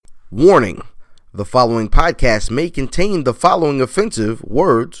Warning: the following podcast may contain the following offensive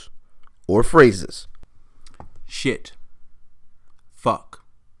words or phrases. Shit. Fuck.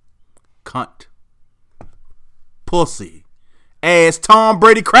 Cunt. Pussy. Ass Tom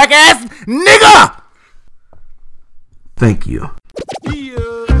Brady crack ass nigga! Thank you.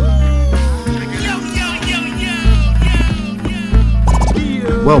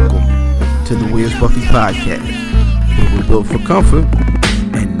 Welcome to the Where's Buffy podcast, where we're built for comfort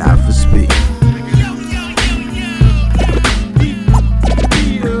and not for speed.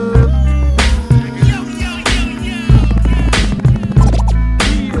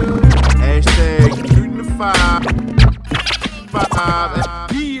 Hashtag shooting the five.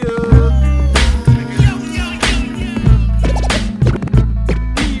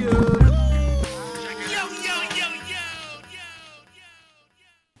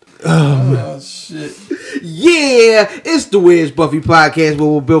 Oh shit. Yeah, it's the Where's Buffy podcast, where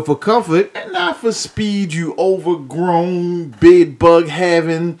we're built for comfort. And not for speed, you overgrown, bed bug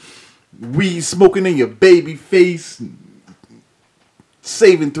having, weed smoking in your baby face,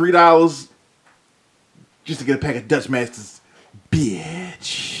 saving $3 just to get a pack of Dutch Masters.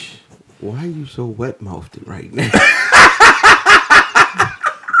 Bitch. Why are you so wet-mouthed right now?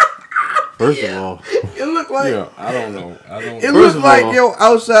 First of all, It looked like I don't know. it First looked of like all-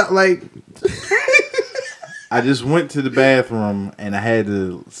 outside like. I just went to the bathroom and I had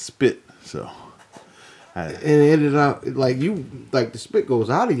to spit, so. And it ended up like the spit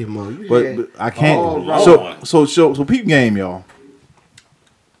goes out of your mouth. You But, had but I can't. all So peep game, y'all.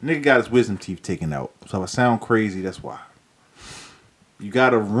 Nigga got his wisdom teeth taken out. So if I sound crazy, that's why. You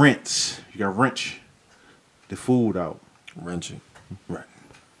gotta rinse. You gotta wrench the food out. Wrenching. Right.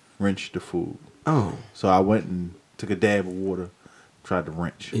 Wrench the food. Oh, So I went and took a dab of water, tried to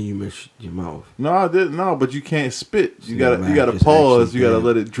wrench. and you missed your mouth. No, I didn't. No, but you can't spit. You gotta man, you gotta just pause. actually You gotta dab.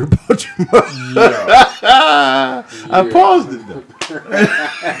 let it drip out your mouth. I paused it though.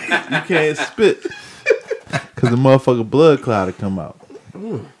 You can't spit because the motherfucking blood clot will come out.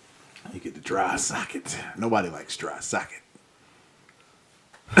 You get the dry socket. Nobody likes dry socket.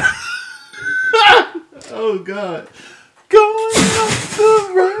 Oh God, going off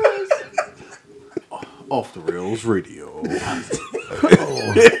the rails. Off the Rails Radio.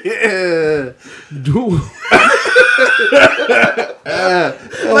 Yeah.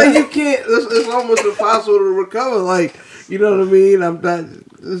 Like you can't. It's almost impossible to recover. Like you know what I mean. I'm not.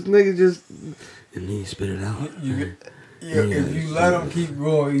 This nigga just and then you spit it out. If you let him keep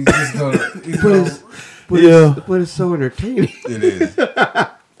going, he's just gonna. But it's so entertaining. It is.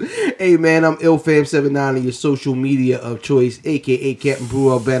 Hey man, I'm IlFam79 on your social media of choice, aka Captain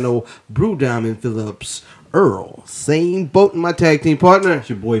Brew Albano, Brew Diamond Phillips, Earl. Same boat in my tag team partner. It's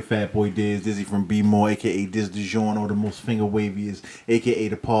your boy Fat Boy Diz, Dizzy from B More, aka Diz DeJourn, or the most finger waviest, aka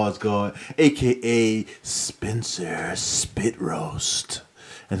the Pause Guard, aka Spencer Spit Roast.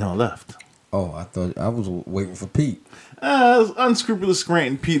 And on the left, Oh, I thought I was waiting for Pete. unscrupulous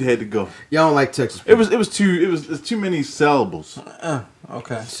Scranton Pete had to go. Y'all don't like Texas. It's too many syllables.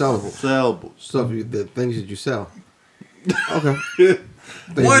 Okay. Sellable Syllables. stuff. The things that you sell. Okay.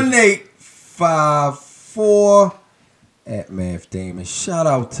 1854 at Math Damon. Shout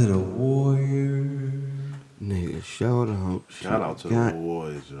out to the Warriors. Nigga, shout out. Shout out to God the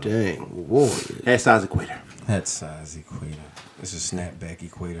Warriors. Yo. Dang, Warriors. Hat size equator. Hat size equator. It's a snapback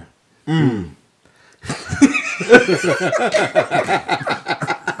equator.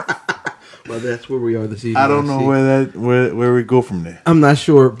 Well, that's where we are this evening. I don't know where we go from there. I'm not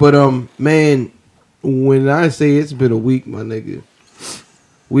sure, but man, when I say it's been a week, my nigga,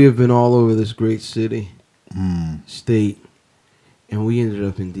 we have been all over this great city, state, and we ended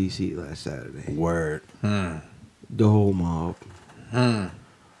up in D.C. last Saturday. Word. The whole mob.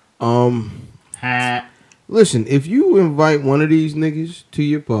 Listen, if you invite one of these niggas to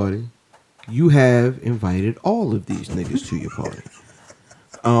your party, you have invited all of these niggas to your party.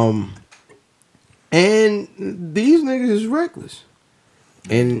 And these niggas is reckless.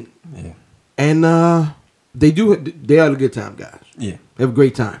 And Yeah. they are the good time guys. Yeah. They have a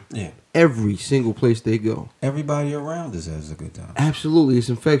great time. Yeah. Every single place they go. Everybody around us has a good time. Absolutely, it's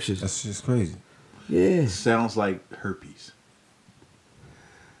infectious. That's just crazy. Yeah. Sounds like herpes.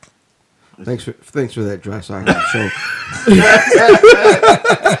 Thanks for that dry socket. So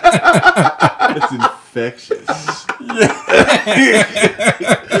It's infectious.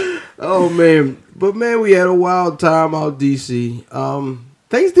 oh man. But man, we had a wild time out DC.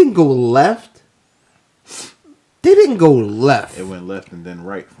 Things didn't go left. They didn't go left. It went left and then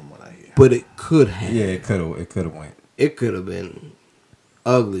right, from what I hear. But it could have. Yeah, it could have went. It could have been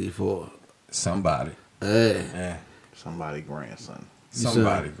ugly for Somebody. hey. Yeah. Somebody grandson.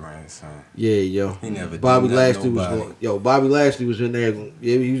 Somebody grandson. Yeah, yo. He never did Bobby nothing Lashley to was nobody. going. Yo, Bobby Lashley was in there.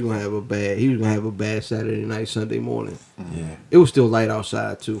 Yeah, he was gonna have a bad Saturday night, Sunday morning. Yeah, It was still light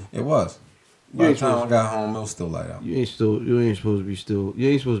outside too. it was. By the time I got home, it was still light out. You ain't supposed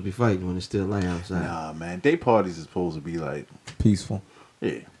to be fighting when it's still light outside. Nah, man. Day parties is supposed to be like, Peaceful.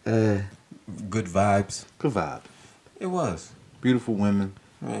 yeah, Good vibes. good vibe. It was. Beautiful women.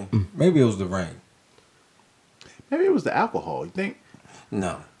 Man, maybe it was the rain. Maybe it was the alcohol. You think?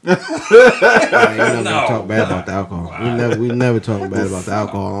 No. You're not gonna No. talk bad about the alcohol. We never talk bad about the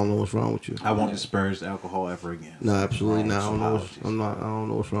alcohol. I don't know what's wrong with you. I won't disparage alcohol ever again. No, absolutely not. I don't know. Apologies. I don't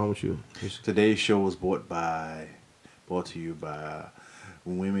know what's wrong with you. Today's show was brought to you by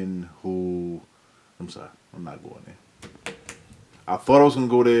women who. I'm sorry, I'm not going there. I thought I was gonna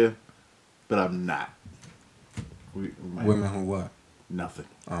go there, but I'm not. Women who what? Nothing.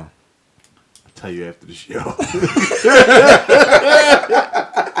 Oh. I'll tell you after the show.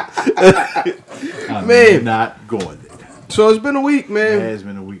 I'm Man. not going there. So it's been a week, It man. has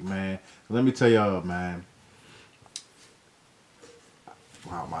been a week, man. Let me tell y'all, man.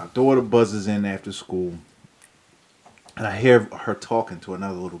 Wow, my daughter buzzes in after school, and I hear her talking to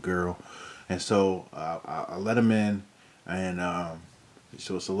another little girl, and so I let him in, and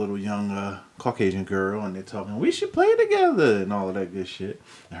so it's a little young Caucasian girl, and they're talking, we should play together, and all of that good shit.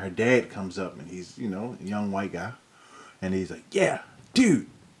 And her dad comes up, and he's, a young white guy, and he's like, yeah, dude,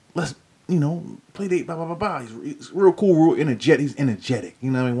 let's, play date, blah, blah, blah, blah. He's real cool, real energetic. He's energetic.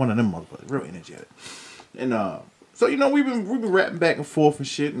 You know what I mean? One of them motherfuckers, real energetic. And so, we've been rapping back and forth and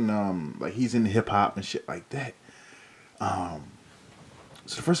shit, and like he's into hip hop and shit like that. So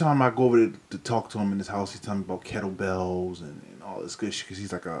the first time I go over to talk to him in his house, he's telling me about kettlebells and all this good shit, because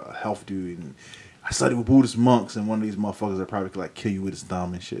he's like a health dude, and I studied with Buddhist monks, and one of these motherfuckers that probably could like kill you with his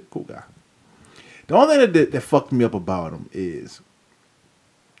thumb and shit. Cool guy. The only thing that fucked me up about him is,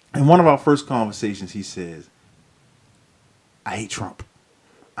 in one of our first conversations, he says, I hate Trump.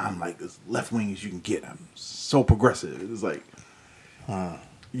 I'm like as left wing as you can get. I'm so progressive. It's like,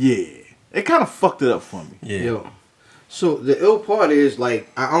 yeah. It kind of fucked it up for me. Yeah. Yo. So the ill part is like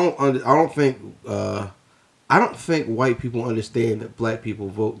I don't think white people understand that black people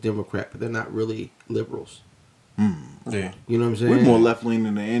vote Democrat, but they're not really liberals. Yeah. You know what I'm saying? We're more left wing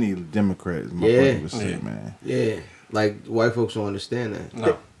than any Democrat, as my Yeah. brother would say, Yeah. man. Yeah, like white folks don't understand that.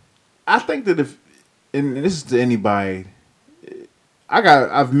 No. I think that if, and this is to anybody,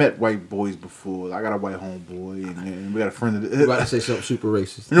 I've met white boys before. I got a white homeboy, and we got a friend that. You about to say something super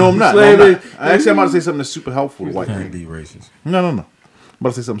racist? No, I'm not. No, I'm not. Actually, I'm about to say something that's super helpful to white Can't people. be racist. No. I'm about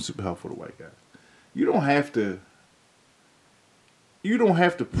to say something super helpful to white guys. You don't have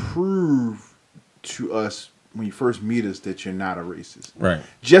to prove to us when you first meet us that you're not a racist. Right.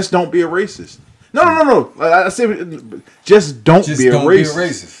 Just don't be a racist. No. I say, just don't be a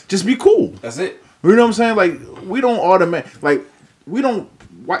racist. Just be cool. That's it. You know what I'm saying? Like, we don't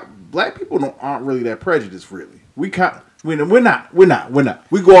black people aren't really that prejudiced, really. We're not. We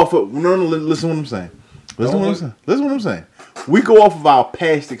go off of, listen what I'm saying. Listen what I'm saying. We go off of our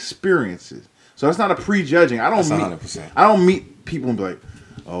past experiences. So that's not a prejudging. That's 100%. I don't meet people and be like,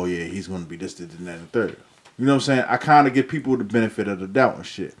 oh yeah, he's going to be this, and that, and the third. You know what I'm saying? I kind of give people the benefit of the doubt and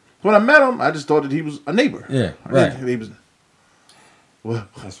shit. When I met him, I just thought that he was a neighbor. Yeah, right. He was, well,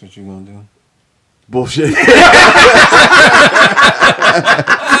 That's what you gonna do? bullshit.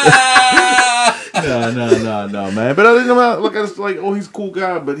 No, man. But I didn't look at it like, oh, he's a cool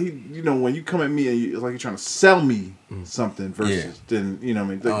guy. But he, when you come at me and it's like you're trying to sell me something versus, then I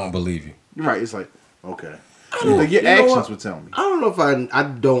mean, I don't believe you. you're right. It's like, okay, like your actions would tell me. I don't know if I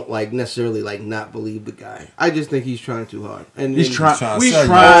don't like necessarily like not believe the guy. I just think he's trying too hard. And He's then trying. trying to We sell you.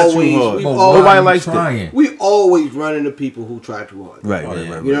 trying too Always, hard. we Nobody always likes it. trying. We always run into people who try too hard. Right.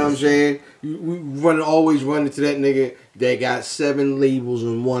 You know what I'm saying? We always run into that nigga that got 7 labels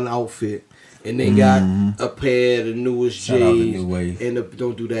in one outfit, and they got a pair of the newest Shout out to J's. New Wave. And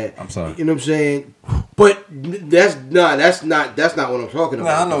don't do that. I'm sorry. You know what I'm saying? But that's not what I'm talking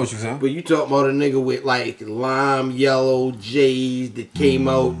about. Nah, I know what you're saying. But you talking about a nigga with like lime yellow J's that came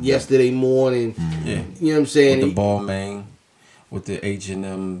out yesterday morning. Yeah. You know what I'm saying? With the ball main, with the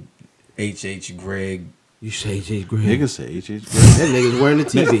H&M, HH Greg. You say J. Greg. Nigga say HH. That nigga's wearing the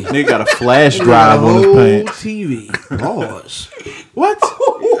TV. Nigga got a flash drive on his pants. TV. Pause. What?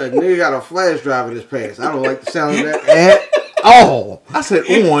 A nigga got a flash drive in his pants. I don't like the sound of that at all. I said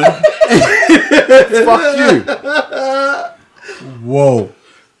on. Fuck you. Whoa.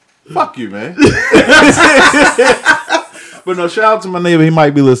 Fuck you, man. But But no, shout out to my neighbor. He might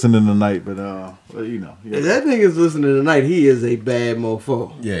be listening tonight, but you know. If that nigga's listening tonight, he is a bad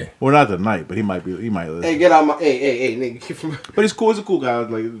mofo. Yeah. Well, not tonight, but he might listen. Hey, get out my hey, nigga. Get from But he's cool. He's a cool guy.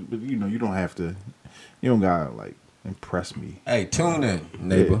 Like, but you know, you don't have to. You don't gotta like impress me. Hey, tune in,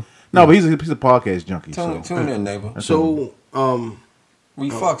 neighbor. Yeah. No, but he's a podcast junkie. Tune in, neighbor. So, We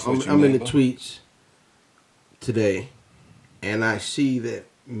fucks with you, I'm in the neighbor. tweets today, and I see that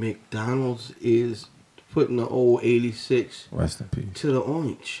McDonald's is putting the old 86 Rest in peace. to the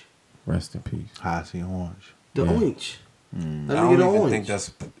orange. Rest in peace. High C Orange. The Yeah. orange. I Let me don't get the even orange. think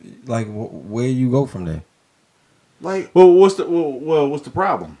that's like where you go from there. Like, Well, what's the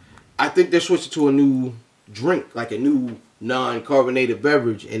problem? I think they're switching to a new drink, like a new non-carbonated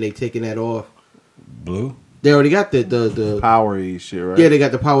beverage, and they taking that off. Blue, They already got the Power shit, right? yeah, they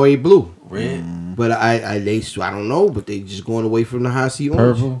got the Powerade Blue. red, But I don't know, but they just going away from the high C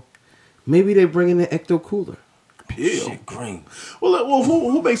orange. purple, Maybe they bringing the Ecto Cooler. Ew. shit, green. Well,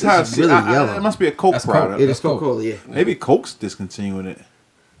 who makes high C? really yellow. It must be a Coke That's product. Coke. It is Coke. Coca-Cola, yeah. Maybe Coke's discontinuing it.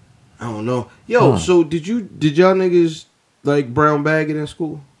 I don't know. Yo, so did y'all niggas like brown bag it in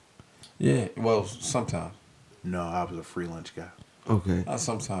school? Yeah, well, sometimes. No, I was a free lunch guy. Okay. Not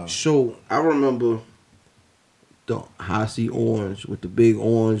sometimes. So I remember the high C orange with the big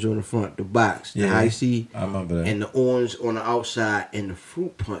orange on the front, the box, the Yeah. high C, I remember that. and the orange on the outside, and the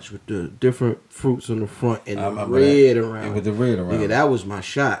fruit punch with the different fruits on the front and I the remember red that. around. Yeah, with the red around. Nigga, that was my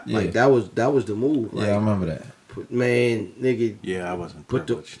shot. Yeah. Like that was the move. Like, Yeah, I remember that. man, nigga, Yeah, I wasn't put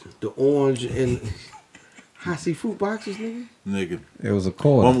privileged. the orange in high C fruit boxes, nigga. Nigga. It was a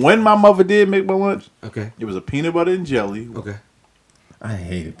quarter. When my mother did make my lunch, Okay. it was a peanut butter and jelly. Okay. I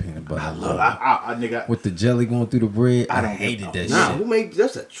hated peanut butter. I love I nigga. With the jelly going through the bread, I don't hated get- that Nah, shit. who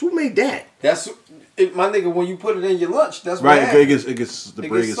made that? That's my nigga. When you put it in your lunch, that's Right, what it gets the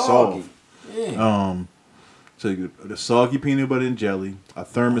bread gets soggy. soft. Yeah. So you get the soggy peanut butter and jelly, a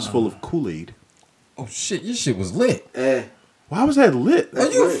thermos full of Kool-Aid. Oh shit, your shit was lit. Why was that lit? Are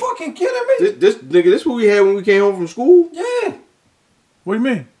you lit. fucking kidding me? This what we had when we came home from school. Yeah. What do you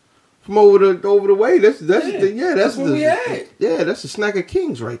mean? From over the way. That's That's what we had. Yeah, that's the snack of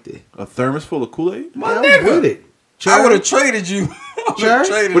kings right there. A thermos full of Kool-Aid? My Yeah, I'm nigga. with it. I would have traded you. Sure.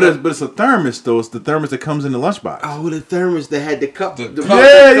 But it's a thermos though. It's the thermos that comes in the lunchbox. Oh, the thermos that had the cup. The the cup. cup-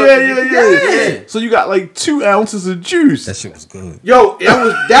 Yeah. So you got like 2 ounces of juice. That shit was good. Yo,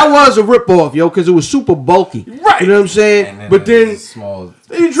 that was a ripoff, yo, because it was super bulky. Right. You know what I'm saying? And But then a small.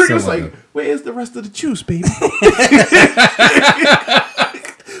 Then you drink it's cylinder. like, where's the rest of the juice, baby?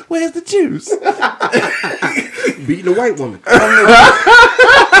 Where's the juice? beating a white woman.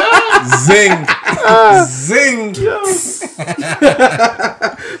 Zing, zing.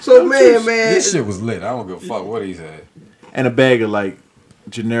 So man, This shit was lit. I don't give a fuck what he said. And a bag of like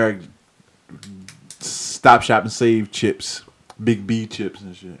generic Stop Shop and Save chips, Big B chips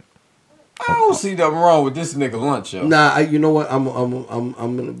and shit. I don't see nothing wrong with this nigga lunch, yo. Nah, you know what? I'm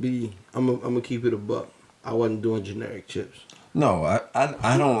gonna keep it a buck. I wasn't doing generic chips. No,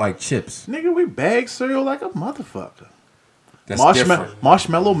 I don't like chips. Nigga, we bag cereal like a motherfucker. That's different.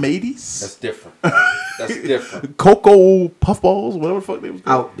 Marshmallow mateys, That's different. That's different. cocoa puffballs, whatever the fuck they was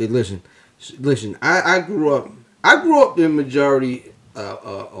called. Out. Listen. I grew up in majority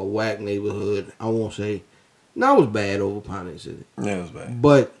a whack neighborhood. I won't say. No, it was bad over Pioneer City, Yeah, it was bad.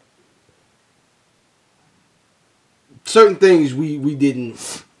 but certain things we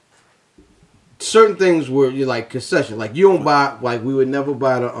didn't. Certain things were like concession. Like you don't buy. Like we would never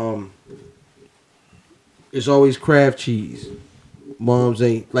buy the It's always Kraft cheese. Moms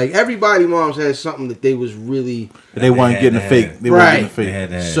ain't like everybody. Moms had something that they was really They weren't getting the fake. They weren't getting the They fake. had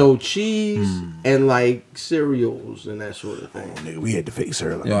that. so cheese and like cereals and that sort of thing. Nigga, we had the fake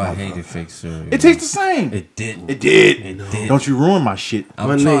cereal. Like Yo, a I motherfucker. hated fake cereal. It tastes the same. It didn't. It did. It did. Don't you ruin my shit. I'm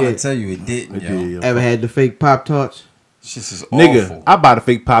My trying nigga- to tell you, it didn't, It yo. did, yo. Ever had the fake Pop Tarts? Shit is Nigga, awful. I buy the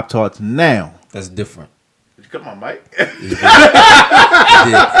fake Pop Tarts now. That's different. Come on, Mike. It's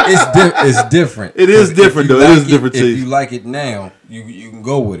different. It is 'Cause if different, you though. It like is different If taste. you like it now, you can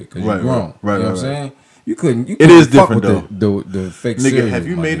go with it because Right, you're grown. right, you know right, what I'm saying? You couldn't It is fuck different, with the fake Nigga, cereal. have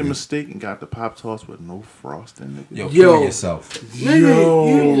you my made a nigga. mistake and got the Pop Tarts with no frosting, nigga? Yo, Yo. kill yourself.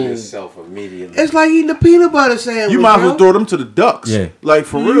 Nigga, you- yourself immediately. it's like eating a peanut butter sandwich. You might as well yo. throw them to the ducks. Yeah. Like,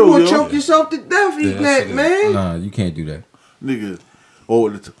 for You real, gonna yo. choke yourself to death eating that, man. Nah, you can't do that. Nigga. Oh,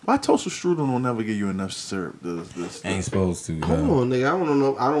 my toaster strudel will never give you enough syrup. Ain't supposed to. Come on, nigga. I don't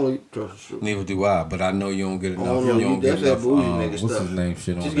know. I don't eat toaster strudel. Neither do I, but I know you don't get enough. Oh, no, you you- don't get that's that enough. bougie nigga What's stuff. his name?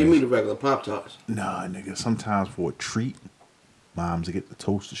 Shit on Just there. give me the regular Pop Tarts. Nah, nigga. Sometimes for a treat, moms get the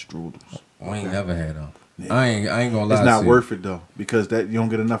toaster strudels. I ain't never had them. I ain't gonna lie. It's not to you. worth it though, because that you don't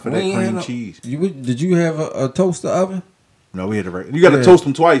get enough of We that ain't cream had no- cheese. Did you have a toaster oven? No, we had to You got to toast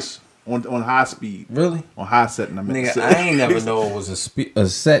them twice on high speed. Really? On high setting. I mean, Nigga, I ain't never know it was a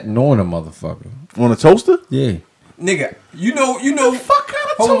setting on a motherfucker. On a toaster? Yeah. Nigga, you know. Fuck kind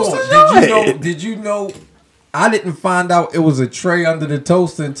of Hold toaster on. Did you know? I didn't find out it was a tray under the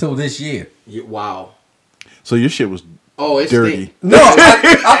toaster until this year. Yeah, wow. So your shit was It's dirty. No,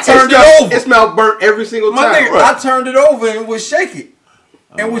 I turned it over. It smelled burnt every single My time. nigga, I turned it over and would shake it.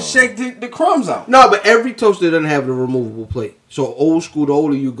 And would shake the crumbs out. No, but every toaster doesn't have the removable plate. So old school, the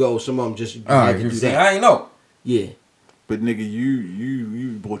older you go, some of them just Alright, have to do see, that. I ain't know. Yeah. But nigga,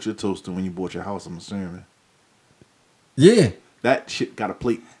 you bought your toaster when you bought your house, I'm assuming. Yeah. That shit got a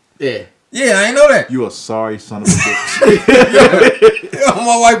plate. Yeah. Yeah, I ain't know that. You a sorry son of a bitch. Yo,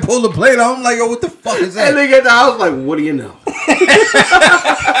 my wife pulled the plate out. I'm like, yo, what the fuck is And that? they get the house like, what do you know?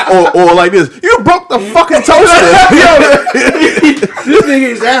 or like this. You broke the fucking toaster. This nigga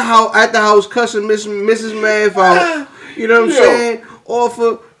is at the house cussing Mrs. Math out. You know what I'm saying?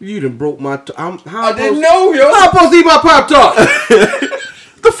 Offer, you done broke my... I didn't know, yo. How I'm supposed to eat my Pop-Tart?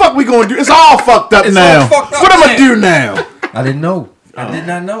 The fuck we gonna do? It's all fucked up now. all fucked up what am I now. do now? I didn't know. I did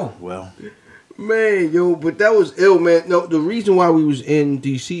not know. Well, Man, yo, but that was ill, man. No, the reason why we was in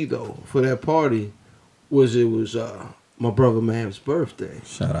D.C., though, for that party, was it was my brother Mav's birthday.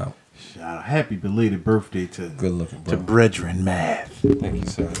 Shout out. shout out. Happy belated birthday to Good looking, to bro. Brethren Math. Thank you,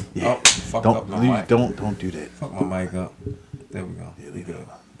 sir. Yeah. Oh, fuck up my mic. Don't do that. Fuck my mic up. There we go. Here we go.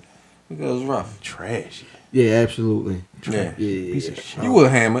 It was rough. Trash. Yeah, Yeah. absolutely. Yeah, Piece yeah, of shit. You were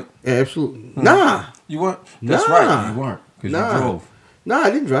hammered. absolutely. Nah, You weren't? That's Nah. right. You weren't. Because Nah. you drove. I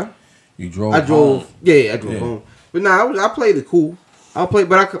didn't drive. You drove. I drove. home. Yeah, I drove Yeah. home. But nah, I played it cool. I play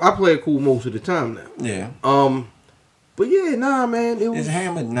it cool most of the time now. Yeah. But yeah, nah, man. It Is was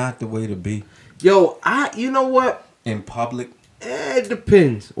hammered not the way to be you know what? in public? It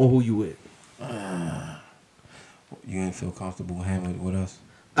depends on who you with. You ain't feel comfortable hammered with us?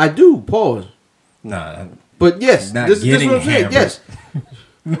 I do. Pause. Nah. But yes, Not this is getting what I'm saying. hammered. Yes,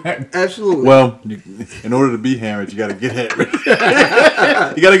 absolutely. Well, in order to be hammered, you got to get hammered.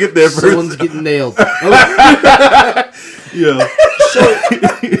 You got to get there first. Someone's getting nailed. Yeah.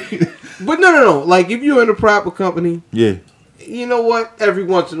 But no. Like if you're in a proper company, Yeah. you know what? Every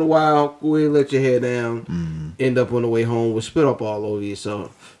once in a while, go ahead and let your hair down. End up on the way home with spit up all over you.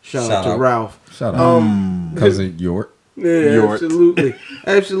 So shout out to Ralph. Shout out. Cousin York. Yeah, York.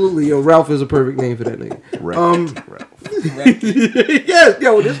 absolutely. Yo, Ralph is a perfect name for that nigga. Ralph. Yes,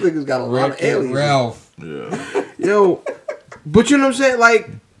 yo, this nigga's got a lot of aliens. Ralph. Yeah. Yo, but you know what I'm saying? Like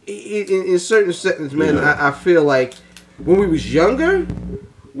in certain settings, man, Yeah. I feel like when we was younger,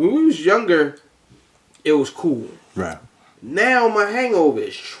 it was cool. Right. Now my hangover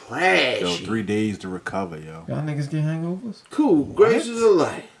is trash. Yo, 3 days to recover, yo. Y'all niggas get hangovers? Cool, gracious of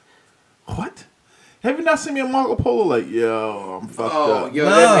life. What? Have you not seen me on Marco Polo? Like, yo, I'm fucked up. Yo,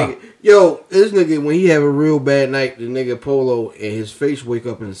 Nah. that nigga. Yo, this nigga, when he have a real bad night, the nigga Polo and his face wake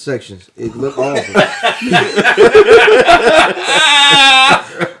up in sections. It look awful.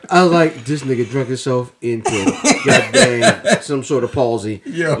 I was like, this nigga drunk himself into goddamn some sort of palsy.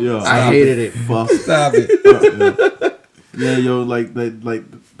 Yo, I hated it. Fuck. Stop it. Yeah, yo, like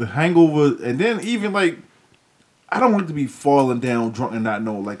the hangover, and then even like, I don't want it to be falling down drunk and not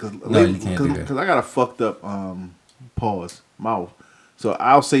know, like, cause, you can't do that. Cause I got a fucked up mouth, so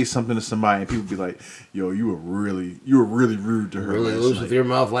I'll say something to somebody and people be like, "Yo, you were really rude to her." Really last loose night." with your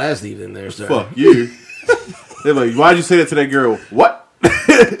mouth last evening there, sir. Fuck you. They're like, "Why'd you say that to that girl?" What?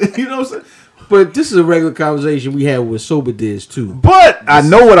 You know what I'm saying? But this is a regular conversation we had with sober diz too. But I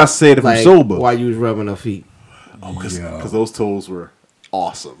know what I said if Like I'm sober. while you was rubbing her feet. Because those toes were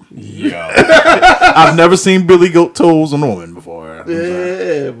awesome. Yeah. I've never seen Billy Goat toes on a woman before. I'm sorry.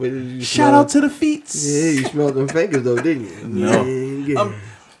 Yeah, but you Shout smelled- out to the feet. Yeah, you smelled them fingers though, didn't you? No. Yeah.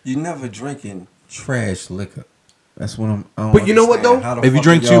 You never drinking trash liquor. That's what I'm. I don't But you know what, understand. though? How the If you fuck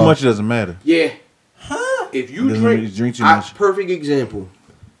drink are too y'all- much, it doesn't matter. Yeah. If you Doesn't drink, mean you drink too much. Perfect example.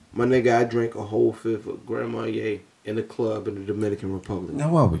 My nigga, I drank a whole fifth of Grand Marnier in a club in the Dominican Republic Now,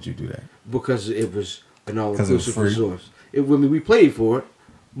 why would you do that? because it was an 'Cause it was all-inclusive free? resource. We played for it,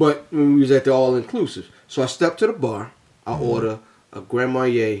 but when we was at the all-inclusive. So I stepped to the bar. I order a Grand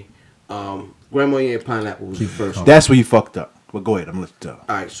Marnier. Grand Marnier and pineapple was the first. That's where you fucked up. Well, go ahead. I'm going to let you tell.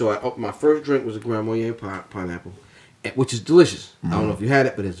 All right, so my first drink was a Grand Marnier pineapple, which is delicious. I don't know if you had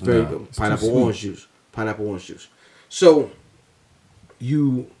it, but it's very No, good. it's too Pineapple sweet. orange juice. Pineapple orange juice. So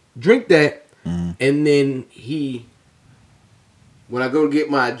you drink that, and then when I go to get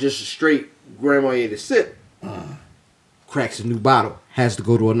my just a straight Grand Marnier to sip, cracks a new bottle. Has to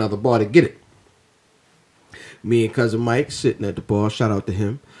go to another bar to get it. Me and cousin Mike sitting at the bar. Shout out to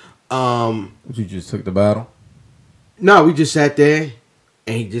him. You just took the bottle? No, we just sat there,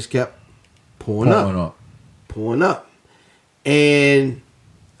 and he just kept pouring up. And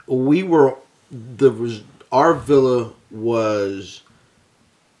we were our villa was,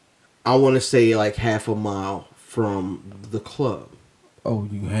 I want to say, like half a mile from the club. Oh,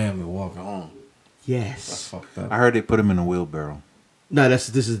 you had me walking home. Yes. That's fucked up. I heard they put him in a wheelbarrow. No, that's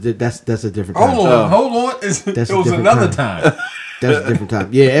a different time. Hold on. It was different another time. time. That's a different time.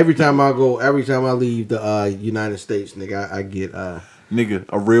 Yeah, every time I leave the United States, nigga, I get Nigga,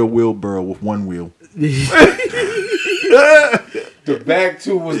 a real wheelbarrow with one wheel. The back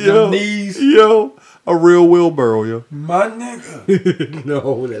two was the knees. Yo, a real wheelbarrow, yo. My nigga.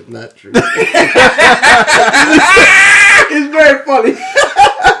 No, that's not true. It's very funny.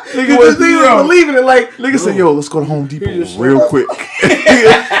 Nigga, was believing it like nigga said, yo, let's go to Home Depot real quick.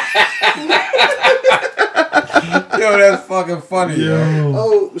 Yo, that's fucking funny, yo.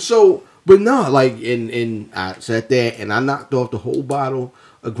 Oh, so, but no, like, and I sat there and I knocked off the whole bottle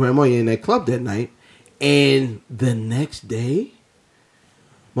of Grandma in that club that night. And the next day,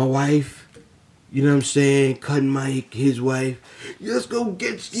 my wife, you know what I'm saying, Cut Mike, his wife, let's go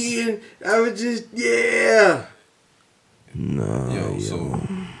get skiing. I was just, yeah. No, Yo, so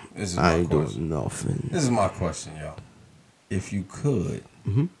this is I my ain't doing question. nothing. This is my question, yo. If you could,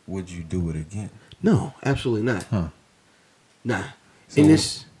 would you do it again? No, absolutely not. Huh. Nah. So- And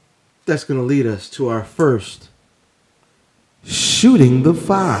that's going to lead us to our first Shooting the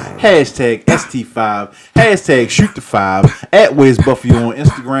 5. Hashtag ST5. Hashtag Shoot the 5. At Wiz Buffy on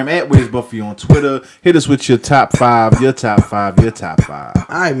Instagram. At Wiz Buffy on Twitter. Hit us with your top 5. Your top 5. Your top 5. All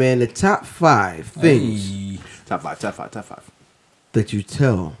right, man, the top 5 things Hey. Top 5. Top 5. Top 5. that you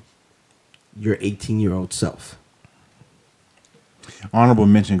tell your 18-year-old self. Honorable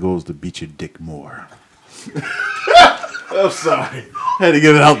mention goes to beat your dick more. I'm sorry. Had to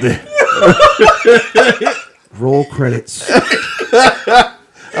get it out there. Roll credits.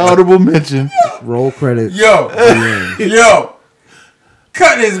 Honorable mention. Roll credits. Yo, yo,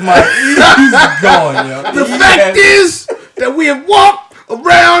 cut his mic. He's going, yo. The fact is that we have walked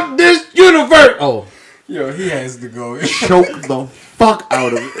around this universe. Oh. Yo, he has to go. Choke the fuck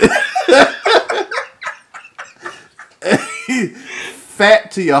out of it.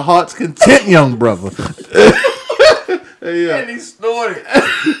 Fat to your heart's content, young brother. And he snorted.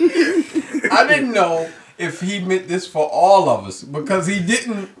 I didn't know if he meant this for all of us because he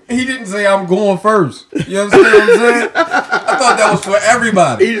didn't say I'm going first. You understand what I'm saying? I thought that was for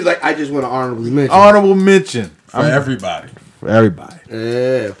everybody. He's like, I just want to honorably mention. Honorable mention. For everybody. For everybody.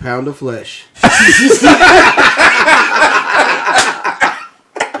 Yeah, pound of flesh.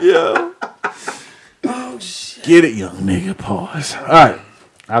 Yeah. Oh, shit. Get it, young nigga. Pause. All right.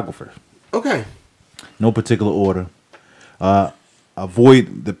 I'll go first. Okay. No particular order.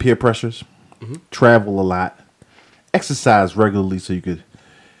 Avoid the peer pressures. Travel a lot. Exercise regularly so you could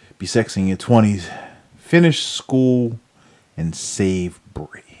be sexy in your 20s. Finish school and save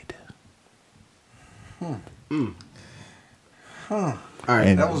bread. All right.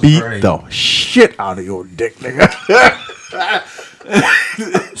 And that was beat great. the shit out of your dick, nigga.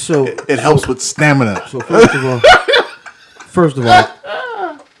 So It helps with stamina. So first of all,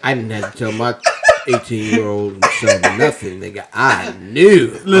 I didn't have to tell my 18-year-old son nothing, nigga. I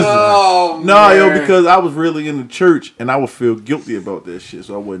knew. Listen, Oh, no, yo, man. because I was really in the church and I would feel guilty about that shit,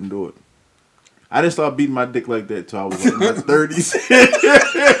 so I wouldn't do it. I didn't start beating my dick like that till I was like in my 30s.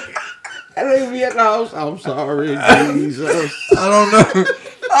 I didn't even be at the house. I'm sorry, Jesus. I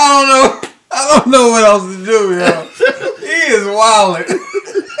don't know what else to do, yo. He is wildin'.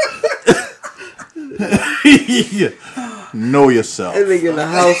 Yeah. Know yourself. That nigga in the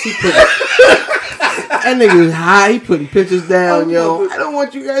house, that nigga was high. He putting pictures down, yo. I don't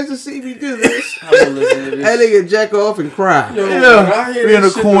want you guys to see me do this. I'm gonna listen to That nigga jack off and cry. Yo, Yeah, when I hear be in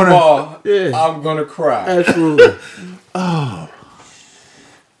this the shit corner. tomorrow, Yeah. I'm gonna cry. Absolutely.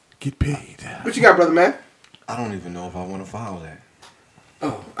 Get paid. What you got, brother man? I don't even know if I want to follow that.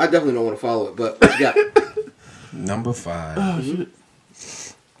 Oh, I definitely don't want to follow it, but what you got? Number 5. Oh, shit.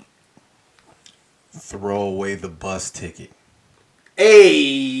 Throw away the bus ticket. Hey,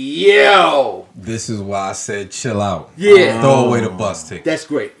 yo. This is why I said chill out. Yeah. Throw away the bus ticket. That's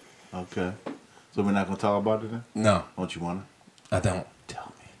great. Okay. So we're not going to talk about it then? No, Don't you want I don't. to?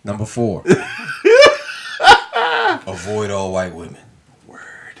 Tell me. Number 4. Avoid all white women. Word.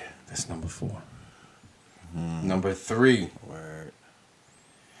 That's number 4. Number 3. Word.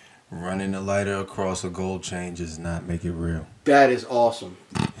 Running a lighter across a gold chain does not make it real. That is awesome.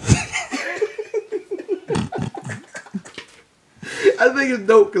 I think it's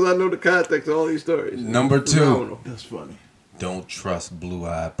dope because I know the context of all these stories. Number 2. Phenomenal. That's funny. don't trust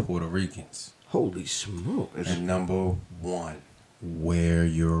blue-eyed Puerto Ricans. Holy smoke. And number 1, wear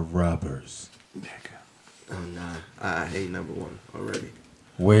your rubbers. Oh, nah. I hate number 1 already.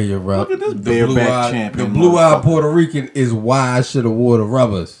 Wear your rubbers. Look at this bareback champion. The blue-eyed Puerto Rican is why I should have wore the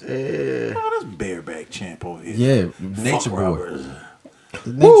rubbers. Yeah. Oh, that's bareback champ over here. Yeah, Fuck nature boy. rubbers.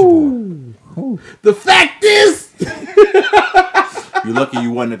 The nature boy. The fact is, You're lucky you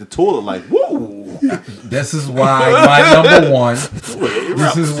wasn't at the toilet like, woo. This is why my number 1.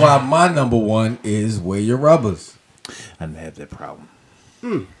 This is why my number 1 is wear your rubbers. I didn't have that problem.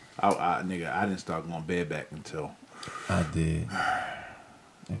 I didn't start going bareback until I did.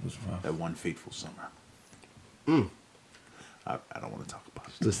 It was rough. that one fateful summer. I don't want to talk about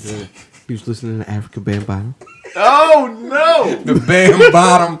it. he was listening to Africa Band Bottom. Oh no! The band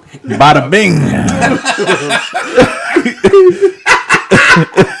bottom. Bada bing.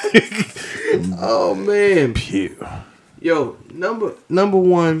 Oh man. Pew. Yo, number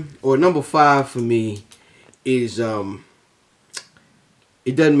 1 or number 5 for me is it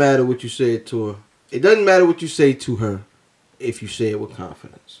doesn't matter what you say to her. It doesn't matter what you say to her if you say it with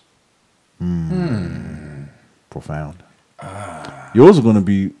confidence. Profound. Yours are gonna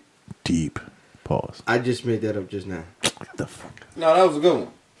be deep. Pause. I just made that up just now. What the fuck? No, that was a good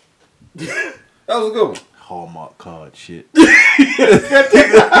one. That was a good one. Hallmark card shit.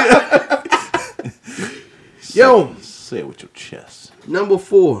 Yo, Say it with your chest. number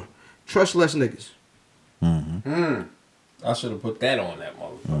 4, trust less niggas. I should have put that on that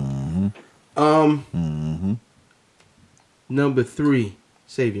motherfucker. Number 3,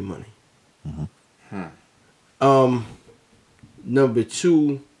 save your money. Number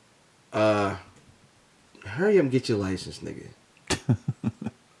 2, hurry up and get your license, nigga.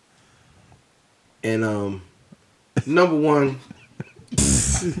 And number 1,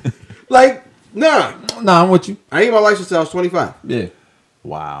 like, nah, Nah, I'm with you. I ain't get my license till I was 25. Yeah.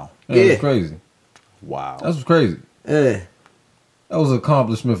 Wow. That Yeah. was crazy. Wow. That was crazy. Yeah, That was an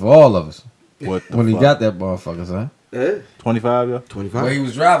accomplishment for all of us. What the When he fuck? got that motherfucker, son. yeah, 25, yo? 25. Well, he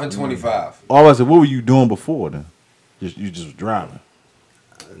was driving 25. Oh, I said, what were you doing before then? You just was driving.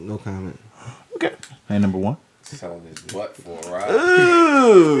 No comment. Okay. Hey, number 1. Selling his butt for a ride.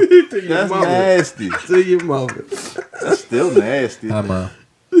 Ooh, that's mama. nasty. To your mother. That's still nasty. Hi, man.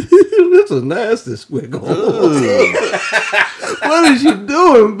 That's a nasty squiggle. Ooh, What is you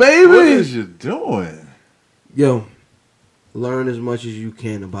doing, baby? what is you doing? Yo, learn as much as you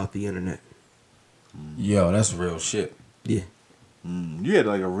can about the internet. Yo, that's real shit. Yeah. You had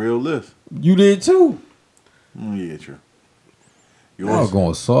like a real list. You did too. Yeah, true. I was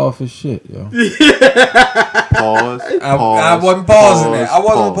going soft as shit, yo. Pause. I wasn't pausing that. I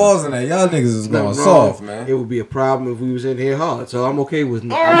wasn't pausing that. Y'all niggas is going soft, man. It would be a problem if we was in here hard. So I'm okay with it.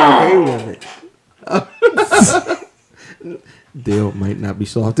 Dale might not be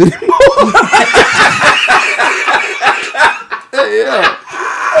soft anymore.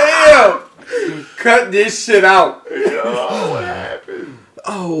 Cut this shit out.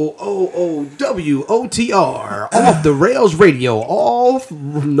 WOTR off the rails radio. Off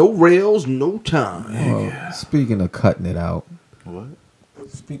no rails, no time. Well, speaking of cutting it out. What?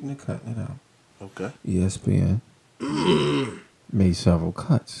 Speaking of cutting it out. Okay. ESPN made several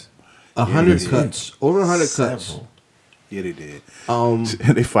cuts. 100 cuts, over 100 cuts. Several. Yeah, they did. Um,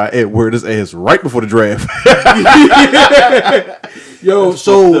 And they fired Ed Word his ass right before the draft. yo,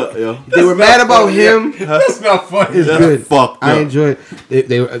 so fucked up, yo. they were mad about him. That's not funny. It's That's good. fucked I up. enjoyed it.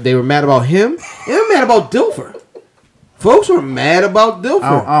 They were mad about him. They were mad about Dilfer. Folks were mad about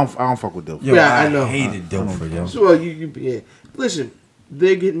Dilfer. I don't fuck with Dilfer. Yo, Yeah, I I know. hated Dilfer, yo. So yeah. Listen,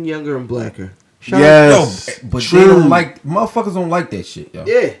 they're getting younger and blacker. Shout out- Yes. Yo, but True. they don't like motherfuckers don't like that shit, yo.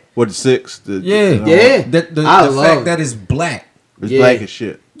 Yeah. What, the 6? Yeah. Yeah. The I fact love that it's black. It's Yeah. black as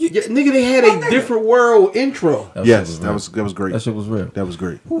shit. Yeah, nigga, they had a different world intro. That Yes, shit that was great. That shit was real. That was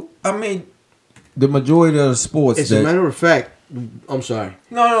great. I mean, the majority of the sports As a matter of fact, I'm sorry.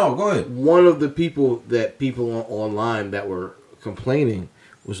 No, go ahead. One of the people online that were complaining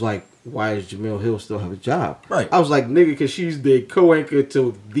was like, why does Jamil Hill still have a job? Right. I was like, nigga, because she's the co-anchor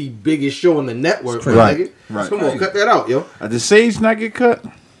to the biggest show on the network. Crazy. Right. Nigga. Right. Come on, cut that out, yo. Did Sage not get cut?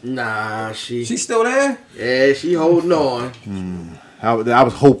 Nah, She's still there? yeah, she holding on. I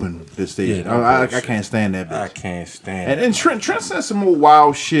was hoping this stage. Yeah, I can't stand that bitch. I can't stand And Trent said some more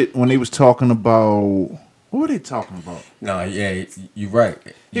wild shit when they was talking about. What were they talking about? No, yeah, you're right.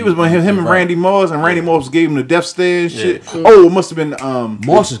 He was when him and right. Randy Moss, and Randy Moss gave him the death stare and shit. Yeah. Oh, it must have been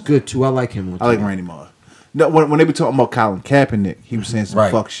Moss is good too. I like him. I like Randy Moss. No, when they were talking about Colin Kaepernick, he was saying some Right.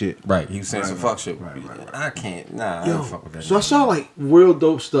 fuck shit. Right, he was saying some fuck shit. I can't. Nah, I don't fuck with that. So I saw like real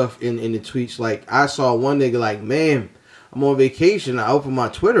dope stuff in the tweets. Like I saw one nigga like, man, I'm on vacation. I open my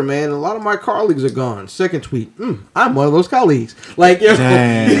Twitter, man. A lot of my colleagues are gone. Second tweet, I'm one of those colleagues. Like, yo,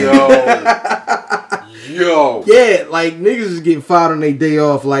 Yo. yeah, like niggas is getting fired on their day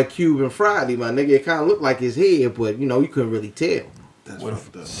off, like Cuban Friday. My nigga, it kind of looked like his head, but you couldn't really tell. That's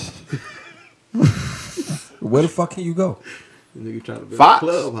fucked up. Where the fuck can you go? The nigga trying to build Fox? a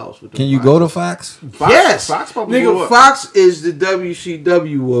clubhouse with them Can you Fox. go to Fox? Yes, Fox probably blew nigga. up. Fox is the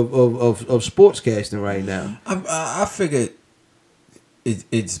WCW of sportscasting right now. I figured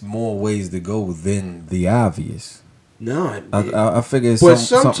it's more ways to go than the obvious. No, I figured but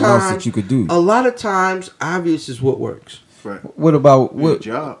something else sometimes that you could do. A lot of times, obvious is what works. Right. What about Good what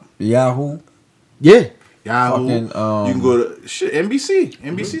job. Yahoo? Yeah, Yahoo. Fucking, You can go to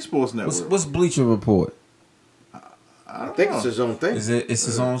NBC Sports Network. What's Bleacher Report? I I think it's his own thing. Is it? It's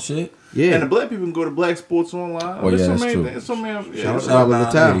his own shit. Yeah, And the black people can go to Black Sports Online. Oh, yeah, that's true. There's so many. Yeah, Shout out that's to Robert Shout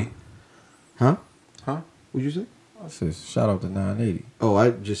out Littal. 980. Huh? Huh? What'd you say? I said shout out to 980. Oh,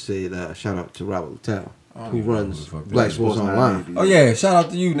 I just said shout out to Robert Littal, I don't who even know runs who the fuck that Black is. Sports Online. Oh yeah, shout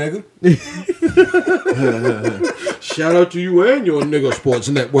out to you, nigga. Shout out to you and your nigga Sports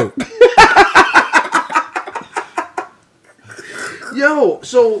Network. Yo,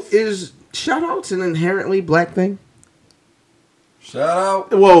 so is shout outs an inherently black thing? Shout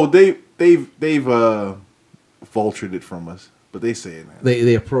out. Well, they've vultured it from us, but they say it now.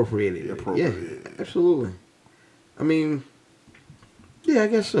 They appropriated it. Appropriated Yeah, absolutely. I mean, yeah, I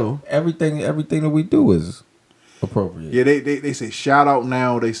guess so. Everything that we do is appropriate. Yeah, they say shout out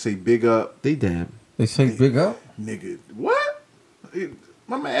now. They say big up, They dab. They say big up. nigga. What?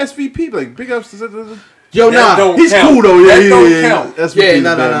 My man SVP like big ups. Yo, That don't He's count. cool though. Yeah, That yeah, don't yeah. count. SVP Yeah, is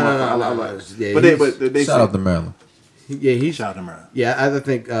no, a bad no, motherfucker. no. I like it. Yeah, But they Shout say, out to Maryland. Yeah, he's shout him around. yeah. I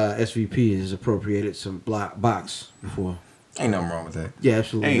think SVP has appropriated some box before. Ain't nothing wrong with that. Yeah,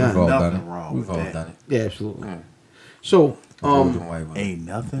 absolutely Ain't not. We've all Nothing done it. wrong We've with all that. done it. Yeah, absolutely. So, Golden white women. Ain't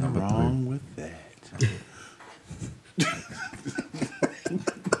nothing Number wrong with that.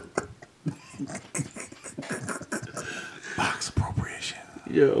 Box appropriation.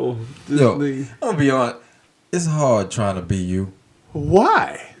 yo, this Yo, nigga. I'm gonna be honest. It's hard trying to be you.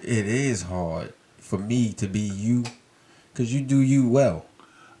 Why? It is hard for me to be you, cause you do you well.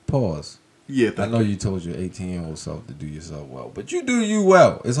 Pause. Yeah, I know you told your 18-year-old self to do yourself well, but you do you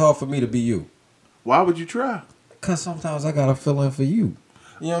well. It's hard for me to be you, Why would you try? cause sometimes I gotta fill in for you.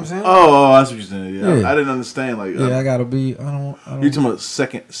 You know what I'm saying? Oh, that's what you're saying. Yeah, Yeah. I didn't understand. Like, Yeah, I gotta be. I don't. you talking about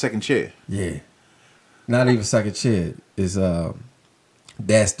second chair? Yeah, not even second chair. It's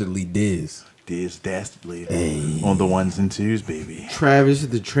Dastardly Diz. Diz dastardly on the ones and twos, baby. Travis,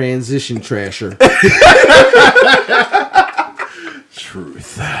 the transition trasher.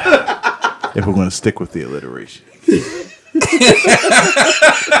 Truth. If we're gonna stick with the alliteration.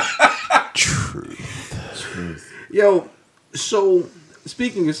 Truth. Yo, so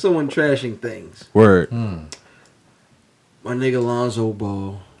speaking of someone trashing things, Word. my nigga Lonzo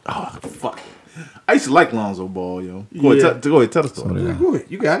Ball. Oh fuck. I used to like Lonzo Ball, yo. Go ahead, tell the story. Yeah. Go ahead,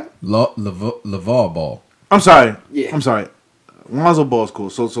 you got it. LeVar Ball. I'm sorry. Yeah. I'm sorry. Lonzo Ball's cool.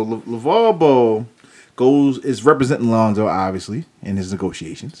 So LeVar Ball is representing Lonzo obviously in his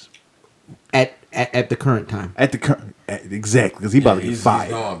negotiations At the current time. exactly because he about to get He's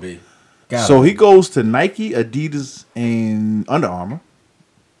fired. gonna be. So he goes to Nike, Adidas, and Under Armour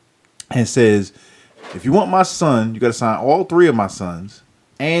and says, if you want my son, you got to sign all three of my sons,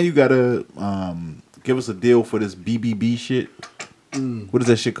 and you got to give us a deal for this BBB shit. What is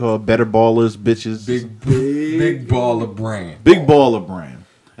that shit called? Better Ballers, Bitches. Big baller brand. Big Baller brand.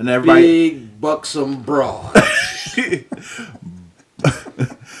 And everybody Big buxom broad.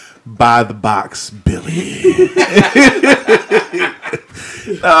 buy the box, Billy.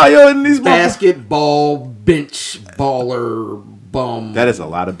 Yo, and these Basketball bench baller bum. that is a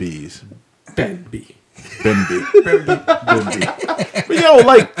lot of B's. Bambi. Bimby. But yo,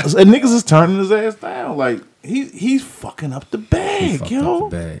 like, and niggas is turning his ass down. Like, he's fucking up the bag, Fucked yo.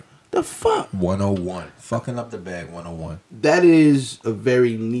 up the bag. The fuck? 101. Fucking up the bag 101. That is a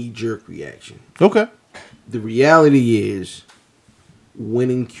very knee-jerk reaction. Okay. The reality is,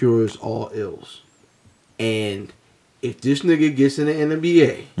 winning cures all ills. And if this nigga gets in the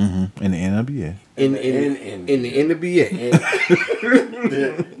NBA, Mm-hmm. In the NBA. in the NBA,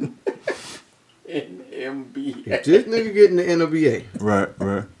 if this nigga get in the NBA Right.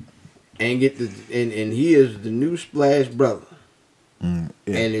 and and he is the new Splash brother, Yeah.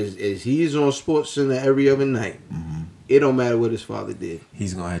 and as he's on Sports Center every other night, it don't matter what his father did.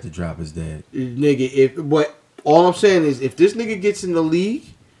 He's gonna have to drop his dad. Nigga, all I'm saying is if this nigga gets in the league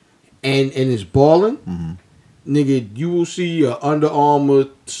and is balling, nigga, you will see a Under Armour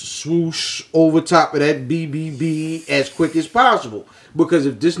swoosh over top of that BBB as quick as possible. Because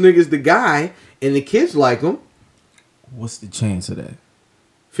if this nigga's the guy and the kids like him, What's the chance of that?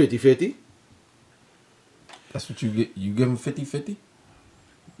 50-50. That's what you get. You give him 50-50?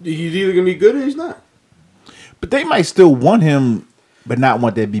 He's either gonna be good or he's not. But they might still want him, but not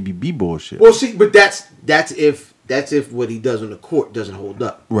want that BBB bullshit. Well, see, but that's if what he does on the court doesn't hold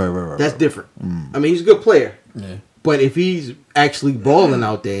up. Right. That's different. I mean, he's a good player. Yeah. But if he's actually balling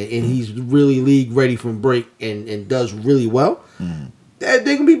out there and he's really league ready from break and does really well,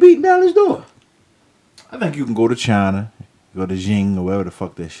 they can be beating down his door. I think you can go to China, go to Jing or wherever the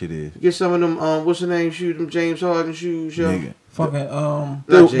fuck that shit is. Get some of them, what's the name, shoes, them James Harden shoes, yo. Nigga. Fucking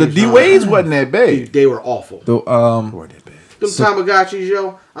The D-Wades wasn't that bad. They were awful. the Weren't that bad. Them Tamagotchis,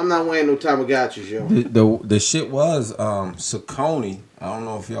 yo. I'm not wearing no Tamagotchis, yo. the shit was Saucony. I don't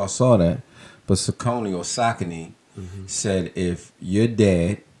know if y'all saw that, but Saucony or Saucony said if your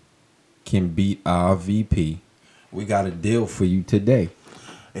dad can beat our VP, we got a deal for you today.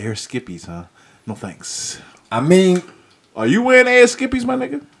 Air Skippies, huh? No thanks. I mean, Are you wearing Air Skippies, my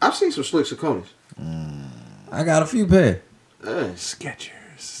nigga? I've seen some slick Sauconys. I got a few pair.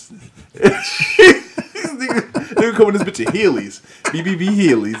 Skechers. Nigga coming this bitch in Heelys. BBB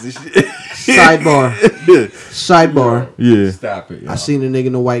Heelys and shit. Sidebar. Yeah. Stop it. I seen a nigga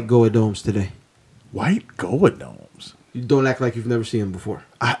in the white Goa Domes today. White Goa Domes. You don't act like you've never seen him before.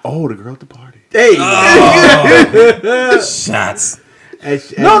 The girl at the party. Hey! Shots.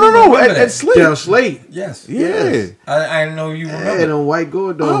 No. At Slate. Down Slate. Yes. Yeah. I didn't know you Yeah, remember. them white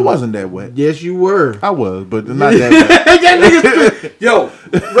Goa Domes. I wasn't that wet. Yes, you were. I was, but not that wet. That nigga, yo,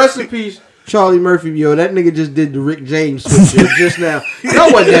 rest in peace, Charlie Murphy. Yo, that nigga just did the Rick James switch just now. I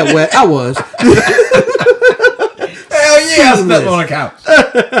wasn't that wet. I was. Hell yeah, I slept on the couch.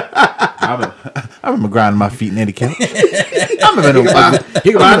 I remember grinding my feet in any couch. I remember them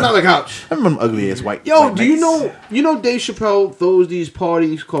He can buy another couch. I remember them ugly ass white. Yo, white do you nights. know Dave Chappelle throws these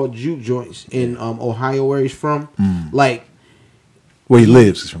parties called juke joints in Ohio where he's from? Like, Where he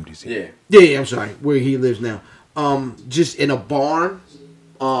lives is from DC. yeah, I'm sorry, where he lives now. Just in a barn,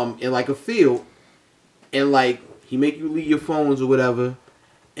 in like a field, and like he make you leave your phones or whatever,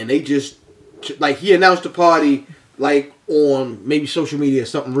 and they just like he announced the party like on maybe social media or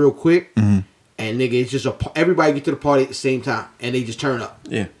something real quick, and nigga, it's just everybody get to the party at the same time, and they just turn up,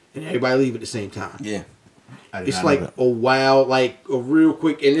 Yeah. and everybody leave at the same time. Yeah. I did It's not like know that. a wild, like a real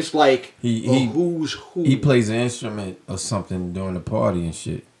quick, and it's like He- who's who. He plays an instrument or something during the party and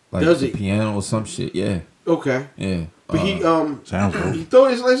shit. Like Does the he? piano or some shit. Yeah. Okay, Yeah. but he Sounds good. he throw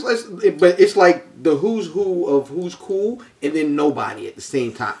but it's like the who's who of who's cool, and then nobody at the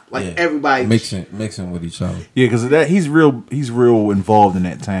same time. Like yeah. everybody mixing with each other. Yeah, because that he's real involved in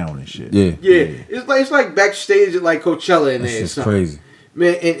that town and shit. Yeah. Yeah, it's like backstage at like Coachella in That's there. or just something. crazy.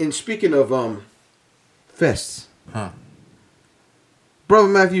 Man. And speaking of fests, Huh. Brother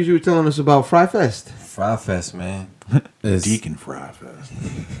Matthews, you were telling us about Fry Fest. Fry Fest, man. It's- Deacon Fry Fest.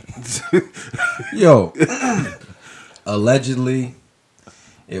 Yo, allegedly,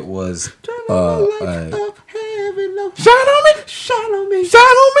 it was Shine on me, shine on me, Shine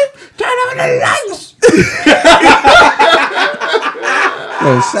on me. turn on the lights.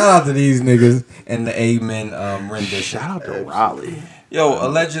 yo. Shout out to these niggas and the Amen rendition. Shout out to Raleigh. Yo,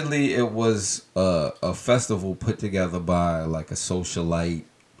 allegedly, it was a festival put together by like a socialite,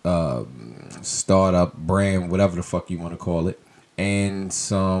 startup brand, whatever the fuck you want to call it, and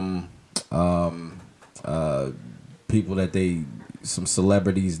some people some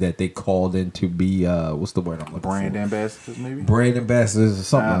celebrities that they called in to be what's the word I'm looking Brand for? ambassadors, maybe? Brand ambassadors or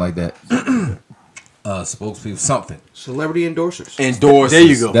something like that. Spokespeople, something. Celebrity endorsers. Endorsers. There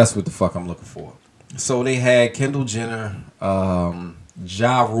you go. That's what the fuck I'm looking for. So they had Kendall Jenner,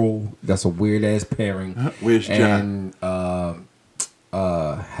 Ja Rule. That's a weird ass pairing. Where's Ja? And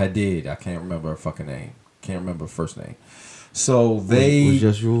Hadid. I can't remember her fucking name. Can't remember her first name. So they. was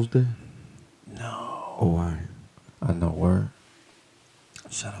Just Rules there? No. Oh, all right. I know word.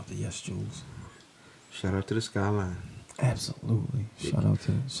 Shout out to Yes Jules. Shout out to the Skyline. Absolutely. Shout out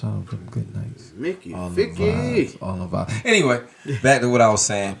to them good nights. Mickey, All the Vicky. vibes, all the vibes. Anyway, back to what I was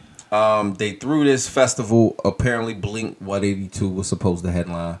saying. They threw this festival. Apparently, Blink 182 was supposed to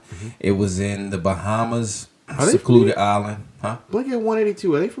headline. It was in the Bahamas, Are they secluded island. Huh? Blink at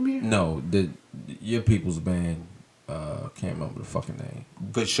 182. Are they from here? No, your people's band. Can't remember the fucking name.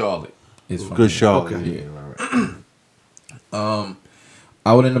 Good Charlotte is from Good here. Charlotte. Okay. Yeah, right.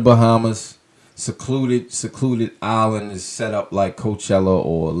 Out in the Bahamas, secluded island is set up like Coachella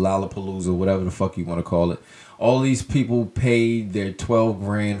or Lollapalooza, whatever the fuck you want to call it. All these people paid their $12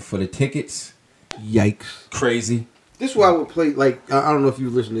 grand for the tickets, Yikes. Crazy. This is why I would play, like, I don't know if you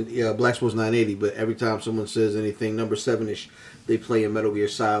listen to Black Sports 980, but every time someone says anything number 7-ish, they play in Metal Gear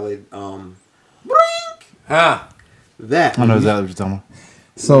Solid. Brink! Huh. That. I know exactly what you're talking about.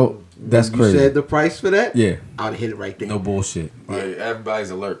 So that's you crazy. said the price for that? Yeah. I'd hit it right there. No bullshit. Like,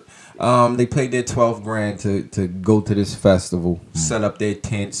 everybody's alert. They paid their $12,000 to go to this festival, set up their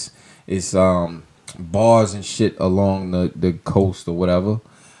tents. It's bars and shit along the coast or whatever.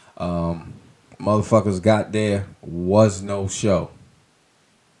 Motherfuckers got there, was no show.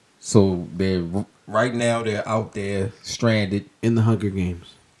 So right now they're out there stranded In the Hunger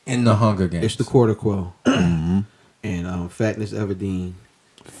Games. in the Hunger Games. It's the Quarter Quell. And Fatness Everdeen.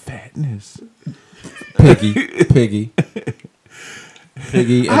 Fatness. Piggy,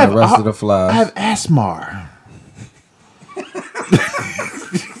 and the rest of the I flies. have asthma.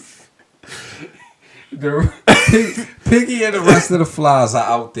 Piggy and the rest of the flies are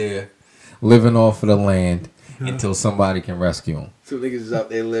out there living off of the land until somebody can rescue them. So niggas is out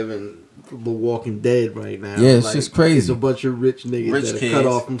there living The Walking Dead right now. Yeah, it's just crazy. It's a bunch of rich niggas Rich that are kids. cut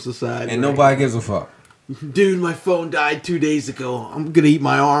off from society. And right nobody gives a fuck. now. Dude, my phone died 2 days ago. I'm gonna eat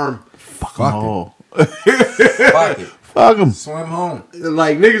my arm. Fuck Fuck it. Fuck it. Fuck them. Swim home.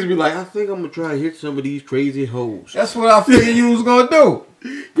 Like niggas be like, I think I'm gonna try to hit some of these crazy hoes. That's what I figured you was gonna do.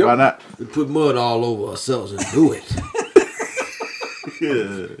 Why not? We put mud all over ourselves and do it.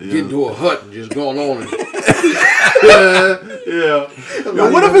 Get into a hut and just going on. Yeah.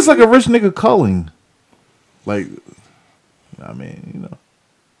 Yo, what if it's like a rich nigga culling? Like, I mean, you know,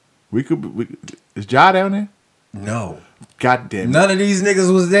 we could. Is Ja down there? No. God damn it. None of these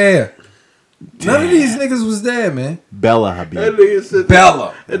niggas was there. None of these niggas was there, man. Bella That Habib. nigga sent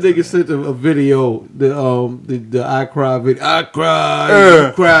Bella. That nigga sent a video. The I cry video. I cry.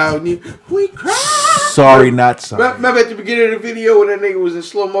 You cry. We cry. Sorry, not sorry. Remember at the beginning of the video when that nigga was in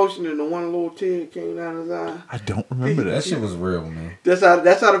slow motion and the one little tear came down his eye. I don't remember That that. shit was real, man. That's how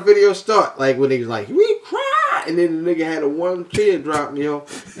the video start. Like when niggas like we cry, and then the nigga had a one tear drop, yo, in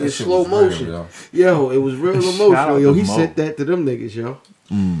That shit slow was real, motion. Yo, it was real emotional. out Yo, to he Mo. sent that to them niggas, yo.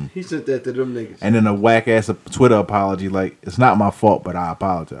 He sent that to them niggas. And then a whack ass Twitter apology, like it's not my fault, but I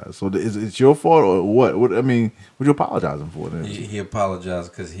apologize. So is it's your fault or what? What I mean, what you apologizing for then? He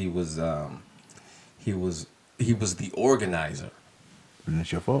apologized because he was the organizer. And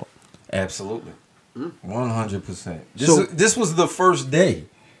it's your fault. Absolutely. 100%. So- This was the first day.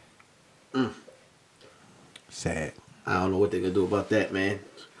 Sad. I don't know what they gonna do about that, man.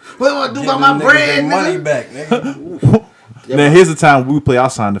 What am I gonna do Give about them my niggas bread, their money nigga? back, nigga. Now here's the time we play our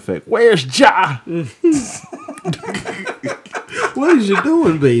sound effect. Where's Ja? What is you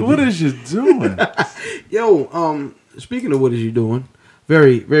doing, baby? What is you doing? Yo, speaking of what is you doing,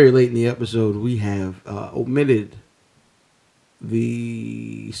 very, very late in the episode, we have omitted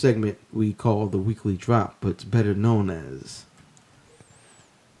the segment we call the weekly drop, but it's better known as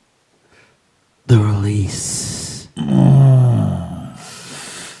the release.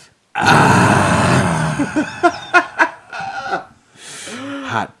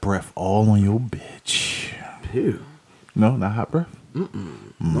 Hot breath all on your bitch. Ew. No, not hot breath.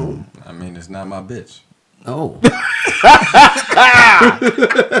 No. I mean, it's not my bitch. Oh.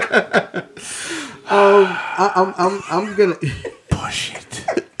 I'm gonna. Push it.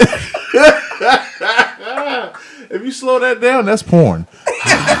 If you slow that down, that's porn.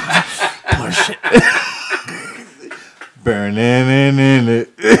 Push it. Burning in it.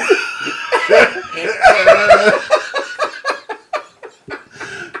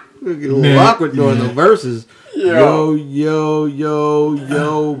 We'll get a little awkward during the verses. Yo, yo, yo,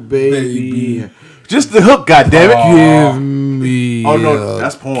 yo, baby. Just the hook, goddammit. Give me Oh no,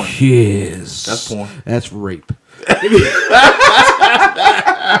 that's porn. kiss. That's porn. That's rape. Better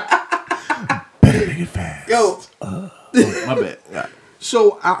make it fast. Yo, My bad. Yeah.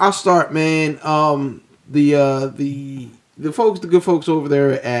 so I'll start, man. The good folks over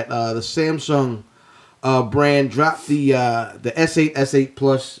there at the Samsung brand dropped the S8, S8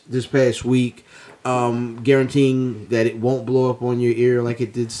 Plus this past week, guaranteeing that it won't blow up on your ear like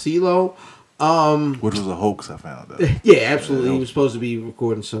it did CeeLo. Which was a hoax, I found out. Yeah, absolutely. He was supposed to be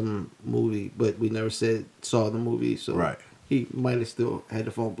recording some movie, but we never saw the movie, so Right. he might have still had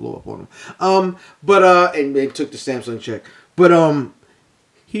the phone blow up on him. And they took the Samsung check. But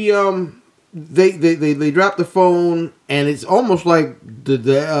they dropped the phone, and it's almost like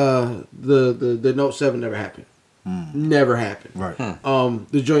the Note 7 never happened. Never happened. Right.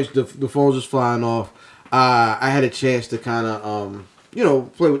 The joints, the phone's just flying off. I had a chance to kind of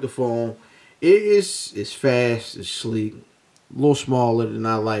play with the phone. It's fast, it's sleek, a little smaller than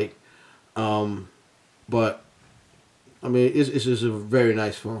I like, but I mean it's just a very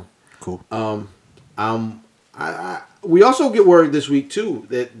nice phone. Cool. We also get word this week too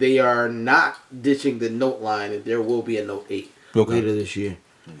that they are not ditching the Note line, and there will be a Note 8 later this year.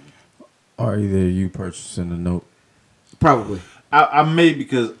 Are either you purchasing the Note? Probably. I may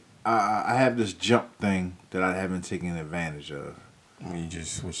because I have this jump thing that I haven't taken advantage of. You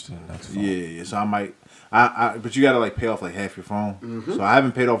just switch to the next phone. Yeah. So I might. But you gotta like pay off like half your phone. Mm-hmm. So I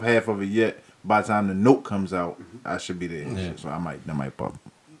haven't paid off half of it yet. By the time the Note comes out, I should be there. Yeah. So I might pop.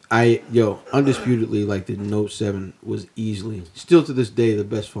 Undisputedly, like the Note 7 was easily, still to this day, the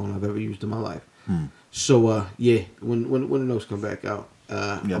best phone I've ever used in my life. So, when the Notes come back out,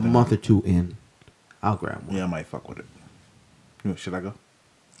 a month or two in, I'll grab one. Yeah, I might fuck with it. Should I go?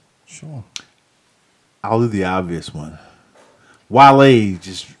 Sure. I'll do the obvious one. Wale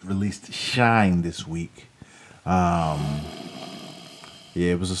just released Shine this week. Yeah,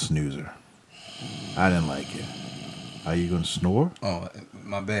 it was a snoozer. I didn't like it. Are you gonna snore? Oh,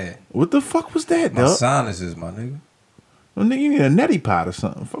 my bad. What the fuck was that, My dog? sinuses, my nigga. Well, nigga, you need a neti pot or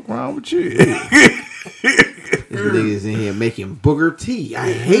something. Fuck wrong with you? This nigga's in here making booger tea.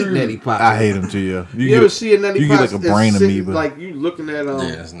 I hate neti pots. I hate them too, yo. You ever see a neti pot? You get like a brain amoeba. Like you looking at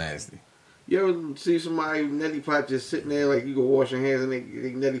Yeah, that's nasty. You ever see somebody neti pot just sitting there like you go wash your hands and they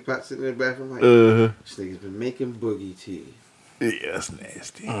neti pot sitting in the bathroom like this nigga's been making boogie tea. Yeah, that's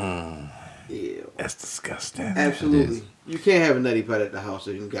nasty. Ew. That's disgusting. Absolutely. You can't have a neti pot at the house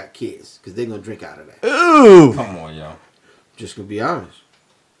if you got kids because they're gonna drink out of that. Ew. Come on, y'all. Just gonna be honest.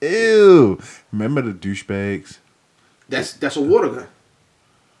 Ew. Remember the douchebags? That's a water gun.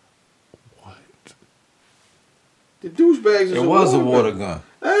 What? The douchebags is It was a water gun.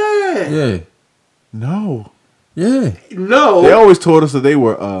 Hey. Yeah. No. Yeah. No. They always told us that they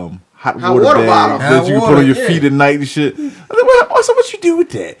were hot water water bags bottle. that Hot you can put water, on your yeah. feet at night and shit. I was like, what you do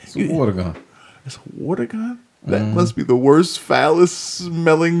with that? It's a water gun. It's a water gun? That must be the worst, foulest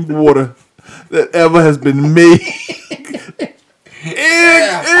smelling water that ever has been made. Ew.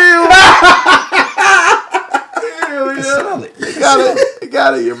 Smell it. You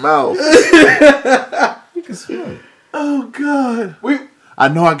got it in your mouth. You can smell it. Oh, God. I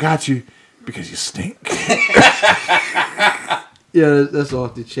know I got you because you stink. Yeah, that's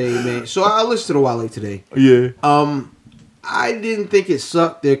off the chain, man. So I listened to the Wale today. Yeah. I didn't think it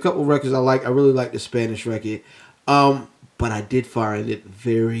sucked. There are a couple records I like. I really like the Spanish record. But I did find it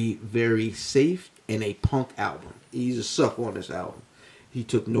very, very safe and a punk album. He's a sucker on this album. He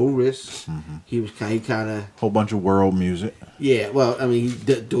took no risks. Mm-hmm. He kind of Whole bunch of world music. Yeah, well, I mean,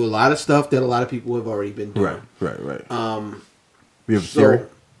 he do a lot of stuff that a lot of people have already been doing. Right. We have a So, theory.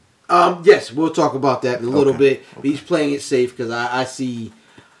 yes, we'll talk about that in a little bit. But he's playing it safe because I see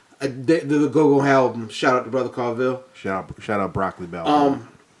the Go-Go album. Shout out to Brother Carvel. Shout out Broccoli Bell.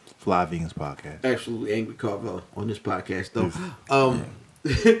 Fly Vegans podcast. Absolutely angry Carvel on this podcast though.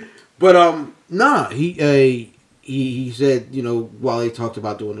 But he said, you know, while he talked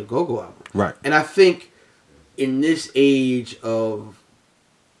about doing the Go-Go album. Right. And I think in this age of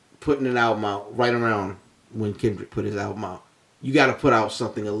putting an album out right around when Kendrick put his album out, you got to put out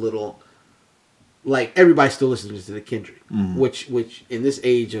something a little like everybody still listens to the Kendrick, which in this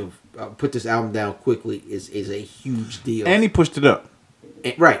age of put this album down quickly is a huge deal. And he pushed it up.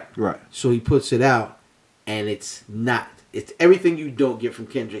 Right. So he puts it out, and it's everything you don't get from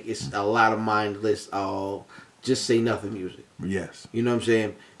Kendrick. It's a lot of mindless, just say nothing music. Yes. You know what I'm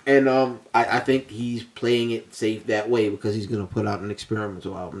saying? And I think he's playing it safe that way because he's gonna put out an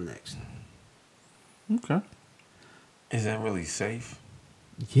experimental album next. Okay. Is that really safe?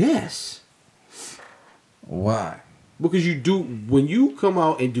 Yes. Why? Because when you come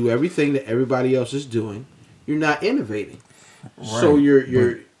out and do everything that everybody else is doing, you're not innovating. Right. So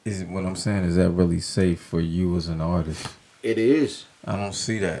you're. Is what I'm saying, is that really safe for you as an artist? It is. I don't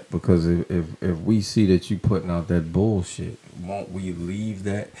see that because if we see that you putting out that bullshit, won't we leave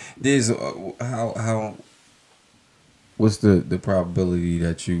that? There's how what's the probability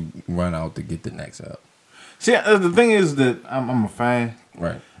that you run out to get the next album? See, the thing is that I'm a fan,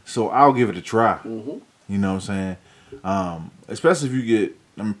 right? So I'll give it a try. Mm-hmm. You know what I'm saying? Especially if you get.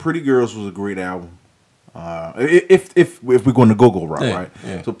 Pretty Girls was a great album. If we're going to go route, right?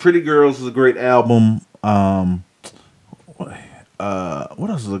 Yeah. So Pretty Girls was a great album. What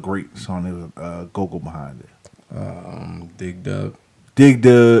else is a great song? There was go behind it. Dig Dug. Did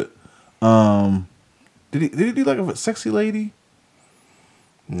he do like a Sexy Lady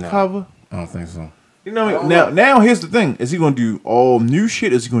cover? I don't think so. You know, now here's the thing: is he going to do all new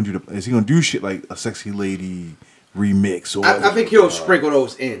shit? Is he going to do shit like a Sexy Lady remix? Or I think he'll sprinkle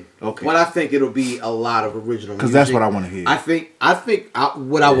those in. Okay. But I think it'll be a lot of original music. Because that's what I want to hear. I think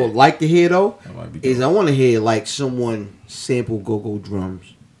what I would like to hear though is I want to hear like someone sample go-go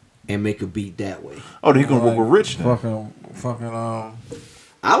drums and make a beat that way. Oh, he's gonna work with Rich then. Fucking.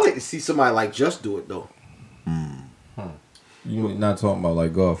 I like to see somebody like Just do it though. You not talking about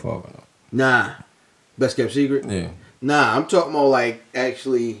like Godfather? No. Nah, Best Kept Secret. Yeah. Nah, I'm talking about like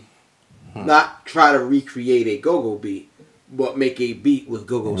actually not try to recreate a go-go beat, but make a beat with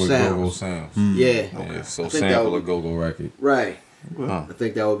go-go With sounds. Go-Go sounds. Yeah. Yeah. So I think that sample would a Go-Go record. Right. Huh. I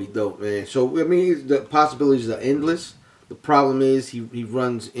think that would be dope, man. So I mean, the possibilities are endless. The problem is he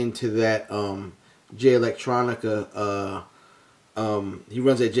runs into that Jay Electronica. He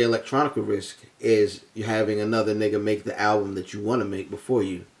runs that Jay Electronica risk is you having another nigga make the album that you want to make before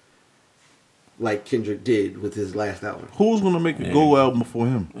you, like Kendrick did with his last album. Who's gonna make a Go album before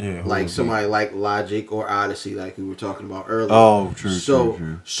him? Yeah. Like somebody like Logic or Odyssey, like we were talking about earlier. Oh, true.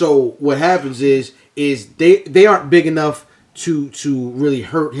 So what happens is they aren't big enough to really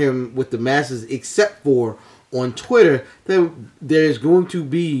hurt him with the masses, except for on Twitter. There's going to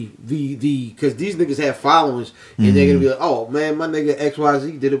be the because these niggas have followers, and they're gonna be like, oh man, my nigga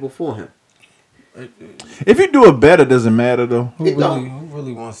XYZ did it before him. If you do it better, doesn't matter though. Who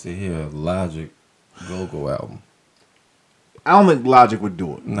really wants to hear a Logic Go-Go album? I don't think Logic would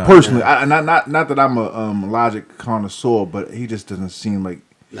do it No. personally. Not that I'm a Logic connoisseur, but he just doesn't seem like.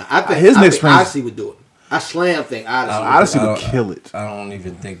 Now, I think His I next think friends- Odyssey would do it. I slam think Odyssey. Odyssey would do would it. kill it. I don't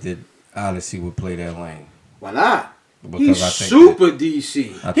even think that Odyssey would play that lane. Why not? Because He's I think super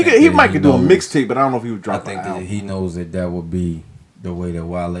DC. He might could do a mixtape, but I don't know if he would I drop think an that album. he knows that would be the way that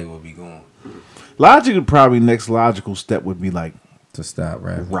Wale would be going Logic would probably next logical step would be like to stop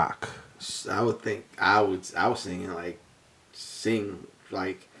rapping. rock. I would think I was singing sing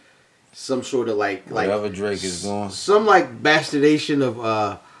like some sort of like Whatever Drake is doing. some like bastardization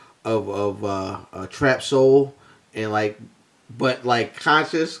of trap soul and but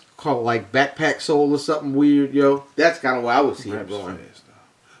conscious called like backpack soul or something weird, yo. That's kind of where I would see him going.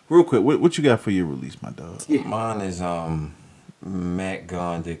 Real quick, what you got for your release, my dog? Yeah. Mine is Matt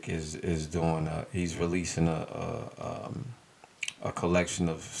Gondik is doing he's releasing a collection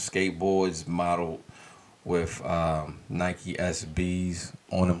of skateboards modeled with Nike SBs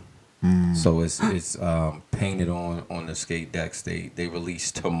on them. So it's painted on the skate decks. They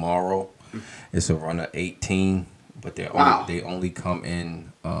release tomorrow. It's a run of 18, but they only come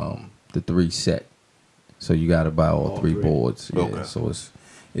in the 3 set. So you got to buy all three boards. Yeah. Okay. So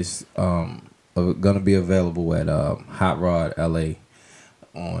it's gonna be available at Hot Rod LA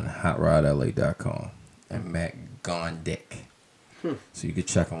on hotrodla.com and Matt Gondik. So you can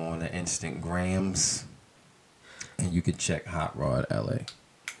check them on the Instagrams, and you can check Hot Rod LA.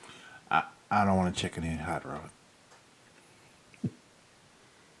 I don't want to check it in Hot Rod.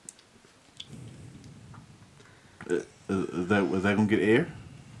 Is that gonna get air?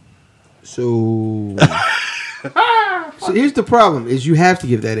 So here's the problem: is you have to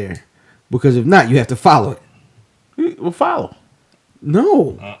give that air, because if not, you have to follow it. We'll follow.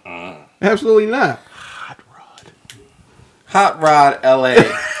 No, absolutely not. Hot Rod LA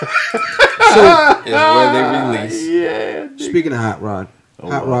is where they release. Yeah. Speaking of Hot Rod,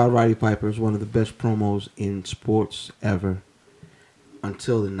 Hot wow. Rod Roddy Piper is one of the best promos in sports ever.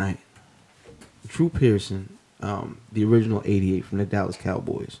 Until the night, Drew Pearson, the original '88 from the Dallas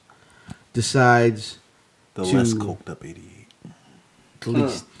Cowboys, decides The to less coked up 88. at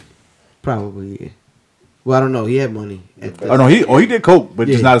least probably. Yeah. Well, I don't know. He had money. Oh no, he did coke, but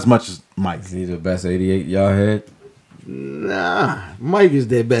just Yeah. not as much as Mike. Is he the best 88 y'all had? Nah, Mike is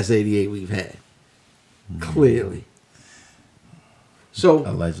the best '88 we've had. Clearly. So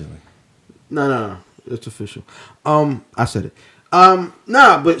Allegedly. no, it's official. I said it.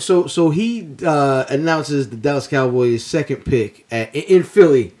 But so he announces the Dallas Cowboys' second pick in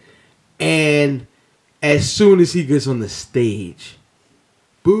Philly, and as soon as he gets on the stage,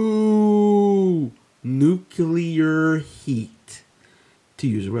 boo, nuclear heat, to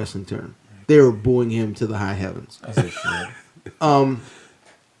use a wrestling term. They were booing him to the high heavens. That's a shit.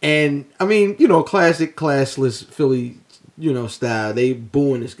 And I mean, classic classless Philly, style. They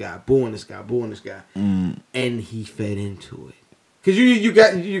booing this guy, and he fed into it. Cause you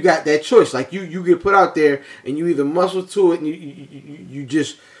got that choice. Like you get put out there, and you either muscle to it, and you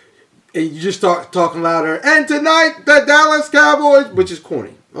just start talking louder. And tonight, the Dallas Cowboys, which is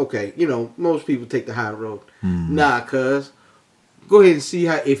corny. Okay, most people take the high road. Nah, cuz go ahead and see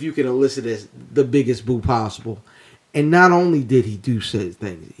if you can elicit as the biggest boo possible. And not only did he do said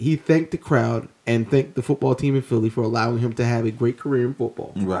things, he thanked the crowd and thanked the football team in Philly for allowing him to have a great career in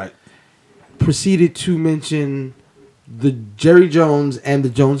football. Right. Proceeded to mention the Jerry Jones and the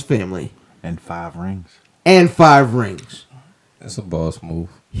Jones family. And 5 rings. And 5 rings. That's a boss move.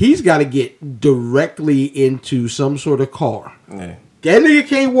 He's got to get directly into some sort of car. Yeah. That nigga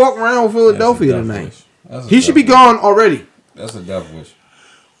can't walk around Philadelphia That's a death tonight. wish. That's a He should death be gone already. That's a death wish.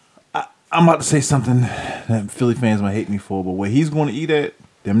 I'm about to say something that Philly fans might hate me for, but where he's going to eat at,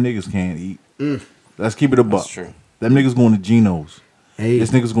 them niggas can't eat. Let's keep it a buck. That's true. Them niggas going to Geno's. Hey.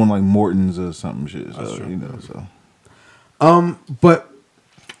 This nigga's going like Morton's or something shit. That's So, true. you know, so. But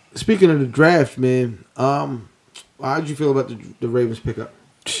speaking of the draft, man, how'd you feel about the Ravens pickup?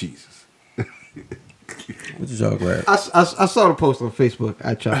 Jesus. What did y'all grab? I saw the post on Facebook.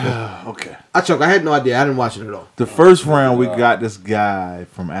 I chuckled. Okay. I had no idea. I didn't watch it at all. The first round, we got this guy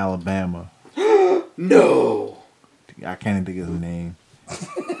from Alabama. No. I can't even think of his name.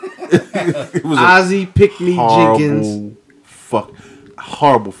 It was a Ozzie Pickney Jenkins.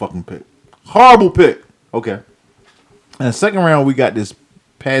 horrible fucking pick. Horrible pick. Okay. In the second round, we got this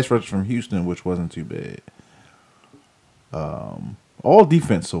pass rush from Houston, which wasn't too bad. All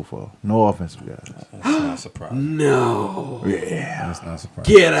defense so far. No offensive guys. That's not surprising. No. Yeah. That's not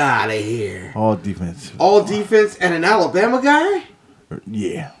surprising. Get out of here. All defense. All defense and an Alabama guy?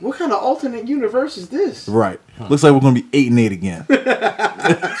 Yeah. What kind of alternate universe is this? Right. Looks like we're gonna be 8-8 again.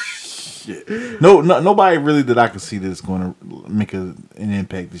 Shit. Nobody really that I could see that's going to make an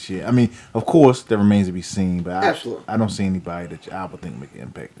impact this year. I mean, of course, that remains to be seen, but Absolutely. I don't see anybody that I would think make an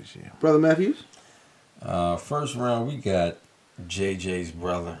impact this year. Brother Matthews? First round, we got JJ's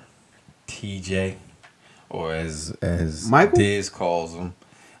brother, TJ, or as Michael? Diz calls him.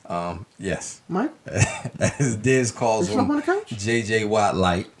 Yes, Mike? as Diz calls Is he up him, on the couch? JJ Watt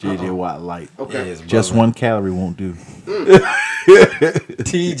Light. JJ Watt light. Okay. Yeah, his Just brother. 1 calorie won't do.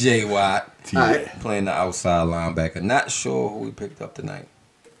 TJ Watt All right. playing the outside linebacker. Not sure who we picked up tonight.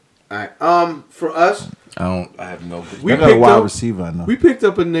 All right. For us, I have no. We I got a picked wide up- receiver, I know, we picked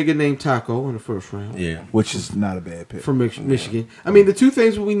up a nigga named Taco in the first round. Yeah. which is not a bad pick. From Michigan. I mean, the two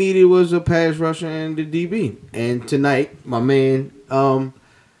things we needed was a pass rusher and the DB. And tonight, my man,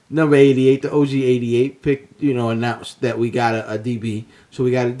 number 88, the OG 88, announced that we got a DB. So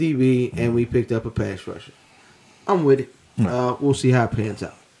we got a DB and we picked up a pass rusher. I'm with it. We'll see how it pans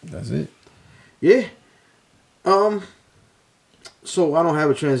out. That's it. Yeah. So I don't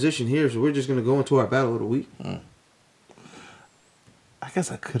have a transition here, so we're just gonna go into our battle of the week. I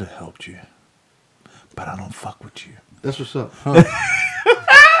guess I could have helped you, but I don't fuck with you. That's what's up.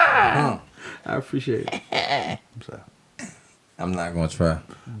 I appreciate it. I'm sorry. I'm not gonna try.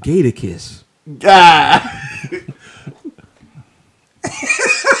 Gator kiss.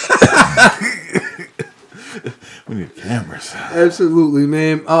 We need cameras. Absolutely,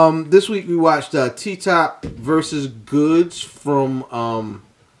 man. This week we watched T-Top versus Goods from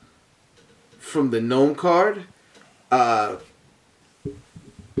the Gnome card. Brother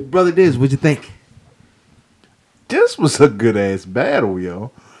Diz, what'd you think? This was a good ass battle,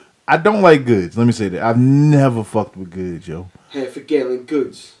 yo. I don't like Goods. Let me say that. I've never fucked with Goods, yo. Hey, for Galen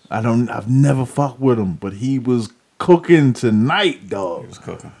Goods. I've never fucked with him, but he was cooking tonight, dog. He was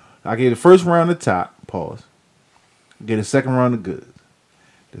cooking. I gave the first round the top, pause. Get the second round of Goods.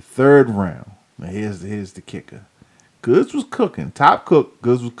 The third round, now here's the kicker. Goods was cooking. Top cook,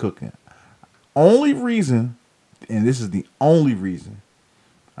 Goods was cooking. Only reason, and this is the only reason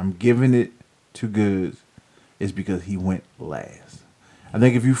I'm giving it to Goods is because he went last. I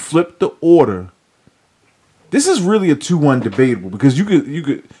think if you flip the order, this is really a 2-1 debatable because you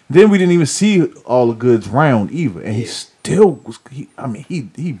could then we didn't even see all the Goods round either, and he still was.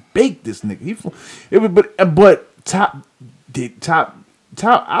 He baked this nigga. But top.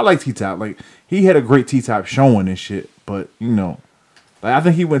 I like T-Top. Like he had a great T-Top showing and shit, but like I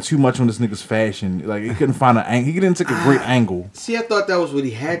think he went too much on this nigga's fashion. Like he couldn't find an angle. He didn't take a great angle. See, I thought that was what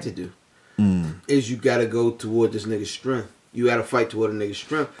he had to do. Is you got to go toward this nigga's strength. You got to fight toward a nigga's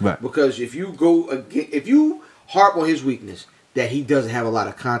strength. Right. Because if you harp on his weakness that he doesn't have a lot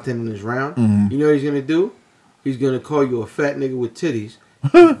of content in his round, you know what he's gonna do? He's gonna call you a fat nigga with titties,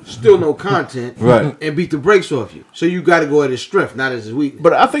 still no content, Right. and beat the brakes off you. So you got to go at his strength, not as his weakness.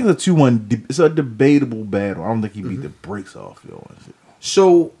 But I think the 2-1. It's a debatable battle. I don't think he beat the brakes off yo.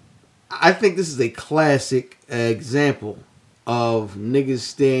 So I think this is a classic example of niggas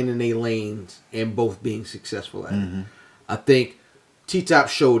staying in their lanes and both being successful at it. I think T-Top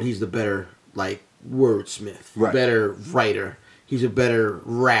showed he's the better wordsmith, Right. better writer. He's a better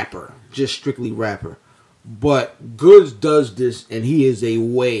rapper, just strictly rapper. But Goods does this, and he is a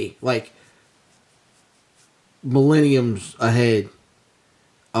millenniums ahead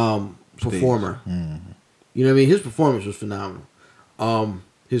performer. You know what I mean? His performance was phenomenal.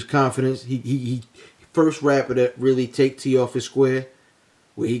 His confidence. He first rapper that really take T off his square,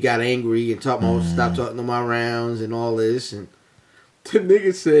 where he got angry and talked about stop talking to my rounds and all this, and the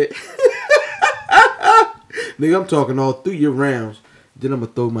nigga said, "Nigga, I'm talking all through your rounds." then I'm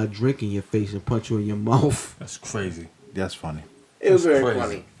gonna throw my drink in your face and punch you in your mouth. That's crazy. That's funny. It was very crazy.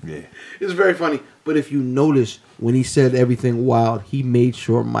 funny. Yeah. It was very funny. But if you notice, when he said everything wild, he made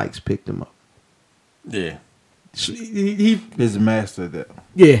sure Mike's picked him up. Yeah. So he He's a master of that.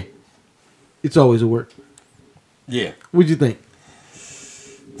 yeah. It's always a work. Yeah. What'd you think?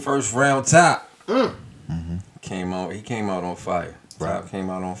 First round top. Mm-hmm. He came out on fire. Top came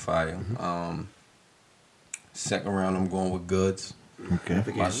out on fire. Second round, I'm going with Goods. Okay.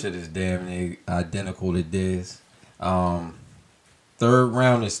 My shit is damn near identical to this. Third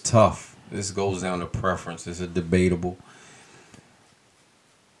round is tough. This goes down to preference. It's a debatable.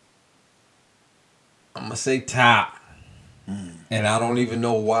 I'm gonna say top, and I don't even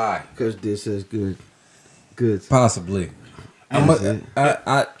know why. Because this is good. Good. Possibly. That's it.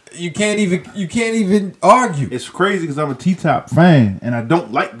 You can't even argue. It's crazy because I'm a T-Top fan and I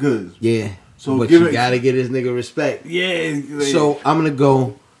don't like Goods. Yeah. So but give you it- gotta get this nigga respect. Yeah. like- So I'm gonna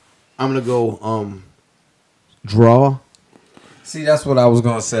go draw. See, that's what I was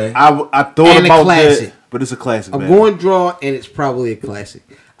gonna say. I thought And a about classic. that, but it's a classic. I'm battle. going draw, and it's probably a classic.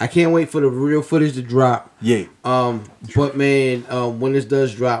 I can't wait for the real footage to drop. Yeah. But man, when this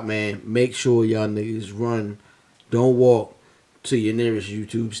does drop, man, make sure y'all niggas run, don't walk to your nearest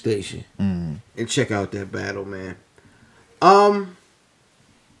YouTube station and check out that battle, man. All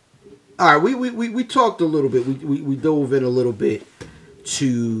right, we talked a little bit. We dove in a little bit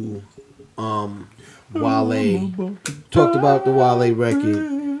to Wale. Talked about the Wale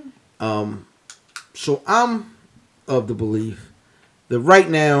record. So I'm of the belief that right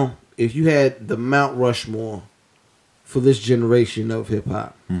now, if you had the Mount Rushmore for this generation of hip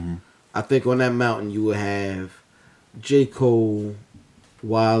hop, I think on that mountain you would have J. Cole,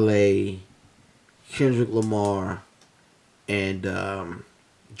 Wale, Kendrick Lamar, and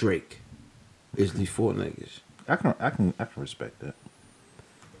Drake. Is the four niggas. I can respect that.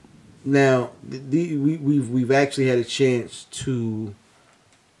 Now, we've actually had a chance to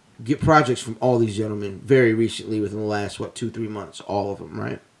get projects from all these gentlemen very recently within the last 2-3 months, all of them,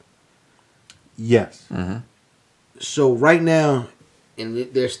 right? Yes. So right now, in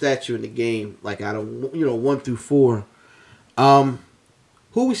their statue in the game, like out of 1 through 4, who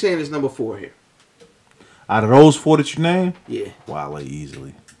we saying is number 4 here? Out of those 4 that you named, Yeah. Wale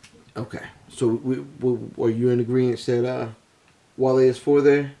easily. Okay. So we are you in agreement that Wale is 4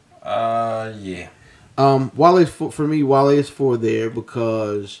 there? Yeah. Wale is for me. Wale is 4 there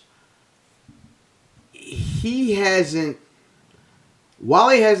because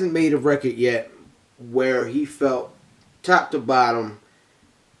Wale hasn't made a record yet where he felt top to bottom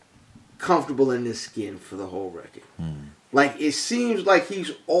comfortable in his skin for the whole record. Like it seems like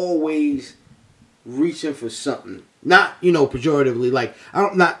he's always reaching for something, not pejoratively. Like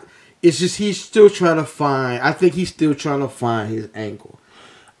It's just he's still trying to find. I think he's still trying to find his angle.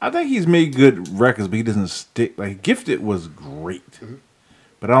 I think he's made good records, but he doesn't stick. Like Gifted was great,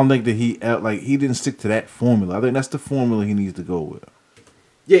 but I don't think that he didn't stick to that formula. I think that's the formula he needs to go with.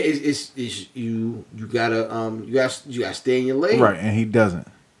 Yeah, it's you gotta stay in your lane. Right, and he doesn't.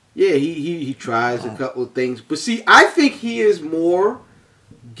 Yeah, he tries a couple of things, but see, I think he is more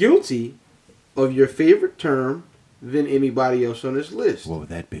guilty of your favorite term than anybody else on this list. What would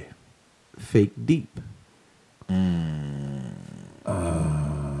that be? Fake deep.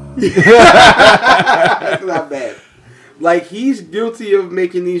 That's not bad. Like he's guilty of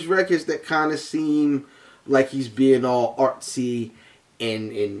making these records that kind of seem like he's being all artsy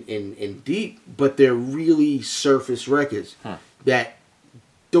and deep, but they're really surface records that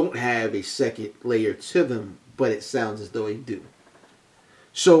don't have a second layer to them, but it sounds as though they do.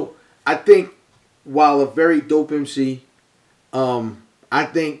 So I think while a very dope MC, I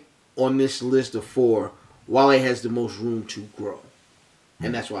think on this list of 4, Wale has the most room to grow.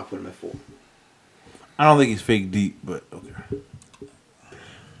 And that's why I put him at 4. I don't think he's fake deep, but okay.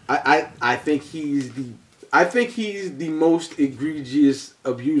 I think he's the most egregious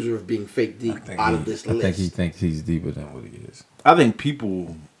abuser of being fake deep out of this list. I think he thinks he's deeper than what he is. I think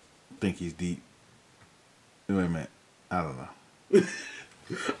people think he's deep. Wait a minute. I don't know.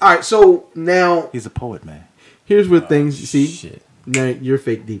 All right, so now He's a poet, man. here's where things see. Shit. Now you're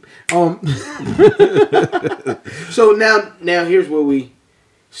fake deep. So now here's where we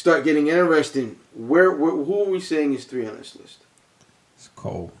start getting interesting. Where who are we saying is 3 on this list? It's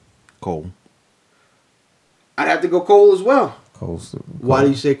Cole. Cole. I'd have to go Cole as well. Cole's Why do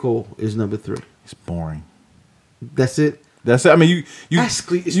you say Cole is number 3? He's boring. That's it. That's it. I mean, you. It's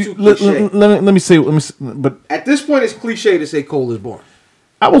too let cliche. me say. But At this point, it's cliche to say Cole is boring.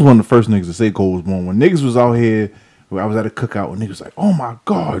 I was one of the first niggas to say Cole was born. When niggas was out here, I was at a cookout, and niggas was like, "Oh my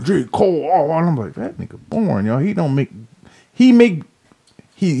God, J. Cole!" Oh, and I'm like, "That nigga boring, y'all. He make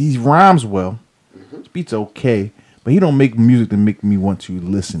he rhymes well. His beats okay, but he don't make music to make me want to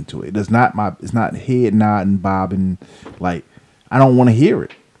listen to it. It's not head nodding, bobbing. Like I don't want to hear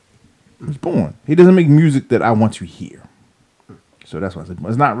it. He's born. He doesn't make music that I want to hear. So that's why I said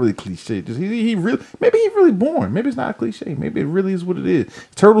it's not really cliche. Just he really maybe he's really born. Maybe it's not a cliche. Maybe it really is what it is.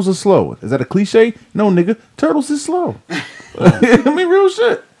 Turtles are slow. Is that a cliche? No, nigga. Turtles is slow. I mean, real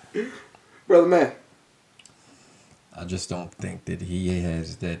shit. Brother man. I just don't think that he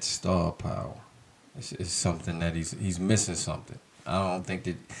has that star power. It's something that he's missing something. I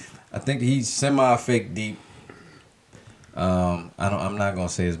think he's semi-fake deep. I'm not gonna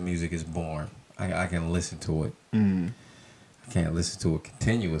say his music is boring. I can listen to it. I can't listen to it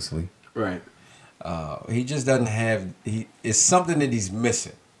continuously. Right. He just doesn't have. It's something that he's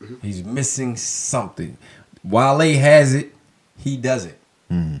missing. He's missing something. Wale has it. He doesn't.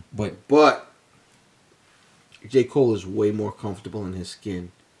 But J. Cole is way more comfortable in his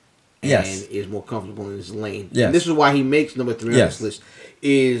skin. Yes. And is more comfortable in his lane. Yes. And this is why he makes number 3 on this list.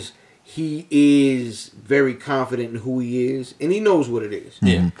 Is he is very confident in who he is, and he knows what it is.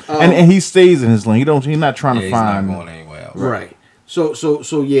 Yeah. And he stays in his lane. He's not trying to he's find. not going anywhere else. Right.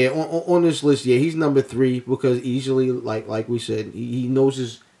 So yeah, on this list, yeah, he's number 3 because easily, like we said, he knows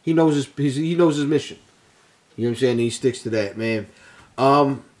his mission. You know what I'm saying? And he sticks to that, man.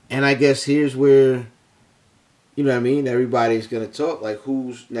 And I guess here's where, you know what I mean, everybody's gonna talk. Like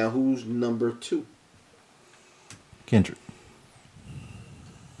who's number 2? Kendrick.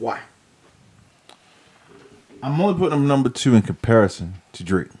 Why? I'm only putting him number 2 in comparison to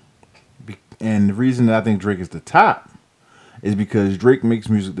Drake. And the reason that I think Drake is the top is because Drake makes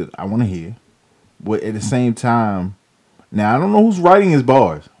music that I want to hear. But at the same time, now I don't know who's writing his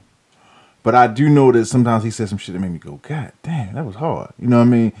bars. But I do know that sometimes he says some shit that made me go, God damn, that was hard. You know what I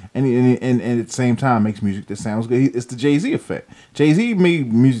mean? And at the same time makes music that sounds good. It's the Jay-Z effect. Jay-Z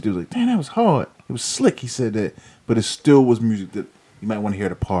made music that was like, damn, that was hard. It was slick, he said that. But it still was music that you might want to hear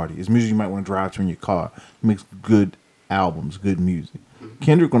at a party. It's music you might want to drive to in your car. He makes good albums, good music.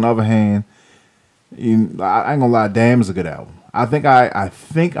 Kendrick, on the other hand, I ain't gonna lie, Damn is a good album. I think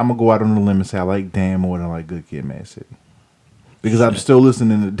I'm gonna go out on the limb and say I like Damn more than I like Good Kid, Mad City. Because I'm still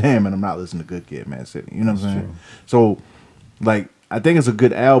listening to Damn and I'm not listening to Good Kid, Mad City. You know what I'm saying? True. So, like, I think it's a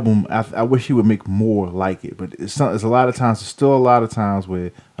good album. I wish he would make more like it. But it's a lot of times, there's still a lot of times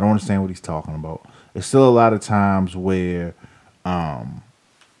where I don't understand what he's talking about. There's still a lot of times where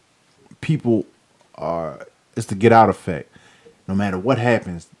people are, it's the get out effect. No matter what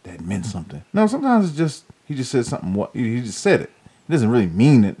happens, that meant something. No, sometimes it's just, he just said something, he just said it. He doesn't really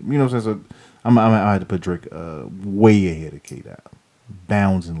mean it. You know what I'm saying? So I had to put Drake way ahead of K-Dot.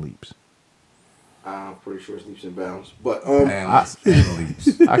 Bounds and leaps. I'm pretty sure it's leaps and bounds, but Bounds and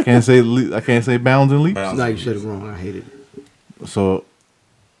leaps. I can't say bounds and leaps. No, you said it wrong. I hated it. So,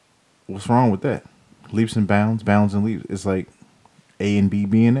 what's wrong with that? Leaps and bounds and leaps. It's like A and B,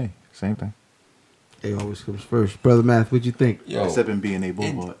 B and A, same thing. A always comes first, brother Math. What'd you think? Yo, except in B and A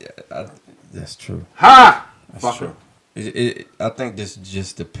Boulevard. That's true. Ha! That's Fuck true. I think this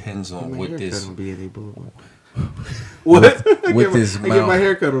just depends on what this. On B&A Boulevard. What? With this I get my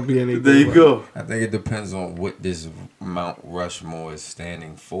haircut on B&A Boulevard. There you go. I think it depends on what this Mount Rushmore is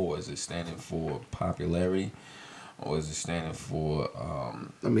standing for. Is it standing for popularity, or is it standing for?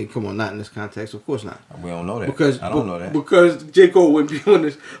 I mean, come on, not in this context. Of course not. We don't know that. Because I don't know that. Because J. Cole wouldn't be on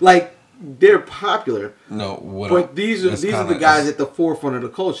this. Like, they're popular. No, but these are the guys at the forefront of the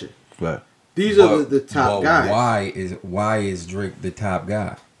culture. Right. These are the top guys. Why is Drake the top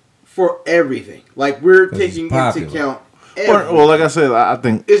guy? For everything. Like, we're taking into account everything. Well, like I said, I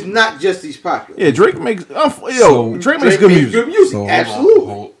think it's not just these popular. Yeah, Drake makes Drake makes good music. So,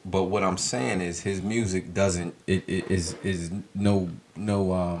 absolutely. But what I'm saying is his music doesn't is no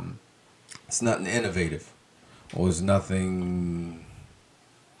it's nothing innovative, or it's nothing.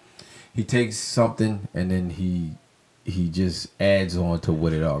 He takes something and then he just adds on to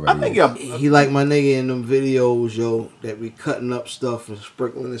what it already is. He like my nigga in them videos, yo, that we cutting up stuff and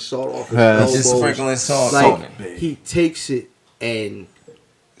sprinkling the salt off his elbows. Just sprinkling salt on it. He takes it and...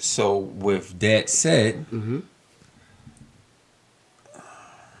 So, with that said, I'm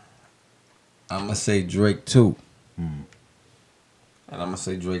going to say Drake too. And I'm gonna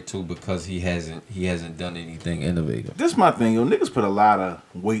say Drake too because he hasn't done anything innovative. This is my thing, yo. Niggas put a lot of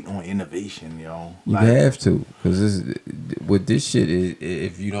weight on innovation, yo. You have to, because with this shit,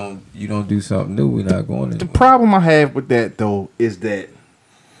 if you don't do something new, we're not going. The problem I have with that though is that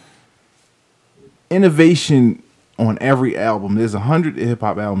innovation on every album. There's 100 hip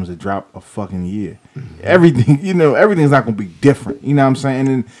hop albums that drop a fucking year. Everything's not gonna be different. You know what I'm saying?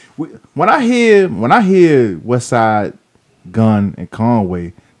 And when I hear West Side Gun, and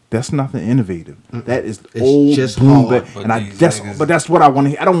Conway, that's nothing innovative. That is It's old just boom hard. bap. But And these that's niggas- but that's what I want to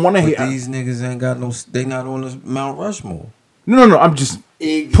hear. I don't want to hear. These niggas ain't got no. They not on the Mount Rushmore. No. I'm just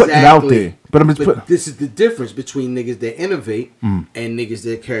putting it out there. But I'm just putting. this is the difference between niggas that innovate and niggas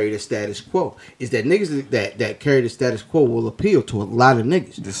that carry the status quo. Is that niggas that carry the status quo will appeal to a lot of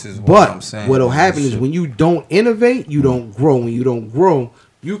niggas. This is what but I'm saying. what'll This happen is shit. when you don't innovate, you don't grow. When you don't grow,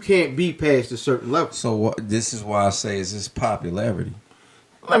 you can't be past a certain level. So what? This is why I say is this popularity.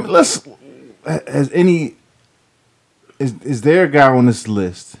 Let's. Is there a guy on this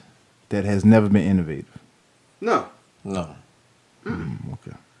list that has never been innovative? No, No.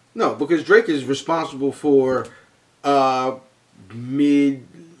 Okay. no, because Drake is responsible for mid,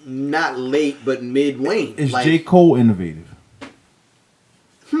 not late, but mid Wayne. Is J. Cole innovative?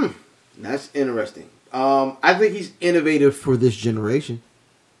 That's interesting. I think he's innovative for this generation.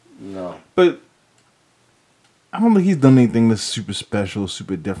 No. But I don't think he's done anything that's super special,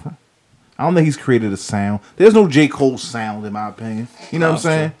 super different. I don't think he's created a sound. There's no J. Cole sound, in my opinion. You know what I'm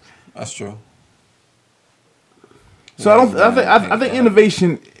saying? That's true. So I think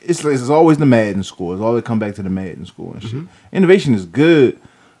innovation is always the Madden score. It's always come back to the Madden score and shit. Innovation is good,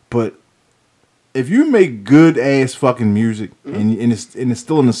 but if you make good ass fucking music and it's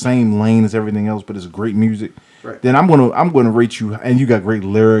still in the same lane as everything else, but it's great music, Right. then I'm gonna rate you. And you got great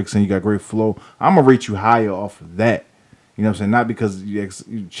lyrics and you got great flow. I'm gonna rate you higher off of that. You know what I'm saying? Not because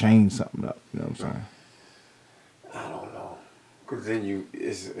you change something up. You know what I'm saying? I don't know. Because then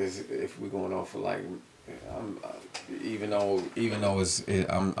it's if we're going off of like, even though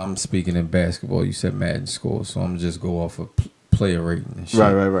I'm speaking in basketball, you said Madden score, so I'm just go off of player rating and shit.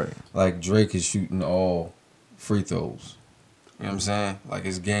 Right. Like Drake is shooting all free throws. You know what I'm saying? Like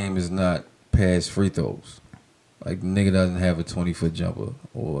his game is not past free throws. Like nigga doesn't have a 20-foot jumper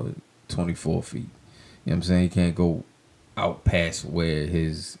or 24 feet. You know what I'm saying? He can't go out past where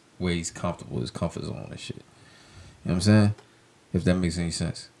he's comfortable, his comfort zone and shit. You know what I'm saying? If that makes any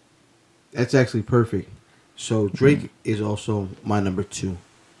sense. That's actually perfect. So Drake is also my number 2.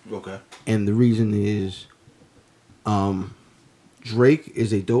 Okay. And the reason is Drake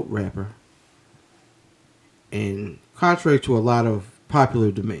is a dope rapper. And contrary to a lot of popular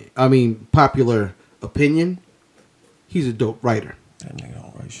opinion, he's a dope writer. That nigga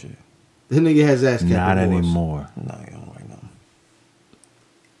don't write shit. The nigga has ass cap Not awards. anymore. Nah, he don't write nothing.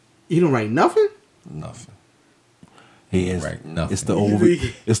 He don't write nothing? Nothing. He is. Right, nothing.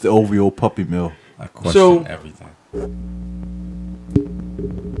 It's the OVO puppy mill. I question So- everything.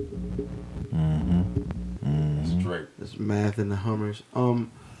 It's Drake. That's math and the Hummers. Huh.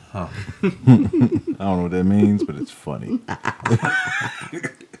 I don't know what that means, but it's funny.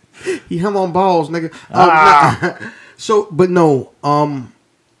 He hum on balls, nigga. So, but no,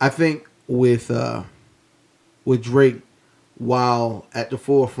 I think with Drake, while at the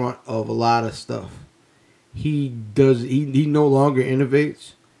forefront of a lot of stuff, he no longer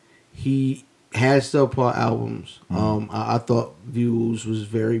innovates. He has subpar albums. I thought Views was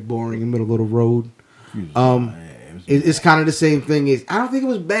very boring and middle of the road. It's kind of the same thing. I don't think it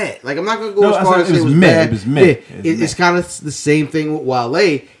was bad. Like I'm not gonna go as far as say it was bad. It was mid. It's kind of the same thing with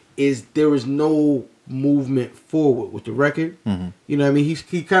Wale. Is there was no movement forward with the record. You know what I mean?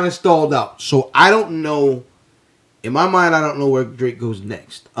 He kind of stalled out. So I don't know. In my mind, I don't know where Drake goes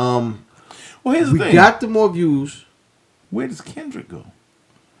next. Well, here's the We thing. got the more views. Where does Kendrick go?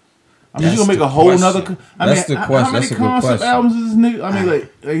 I mean, That's you gonna make the a whole question. nother. That's the how question. many That's a good concept question. albums is this nigga?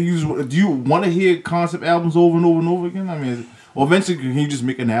 I mean, do you want to hear concept albums over and over and over again? I mean, or eventually can you just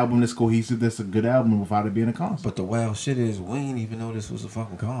make an album that's cohesive, that's a good album without it being a concept? But the wild shit is we ain't even know this was a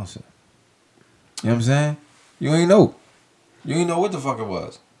fucking concept. You know what I'm saying? You ain't know. You ain't know what the fuck it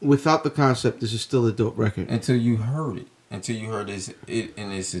was Without the concept, this is still a dope record. until you heard it. Until you heard it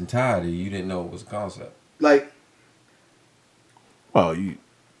in its entirety, you didn't know it was a concept. Like, Well, You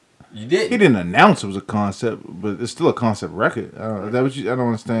he didn't. didn't announce it was a concept, but it's still a concept record. Is that what I don't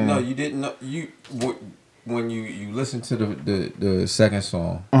understand. No, you didn't know. When you listen to the second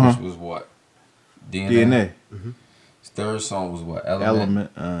song, Uh-huh. which was what? DNA His third song was what?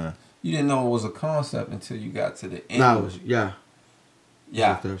 element. You didn't know it was a concept until you got to the end. nah, it was, yeah.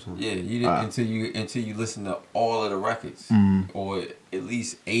 Yeah, the third song. yeah. You didn't until you listen to all of the records, or at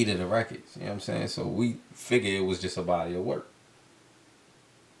least 8 of the records. You know what I'm saying? So we figure it was just a body of work.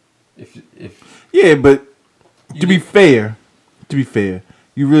 If Yeah, but You to be did- fair,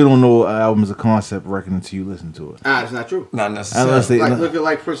 you really don't know an album is a concept record until you listen to it. It's not true. not necessarily, Unless they- Like, look at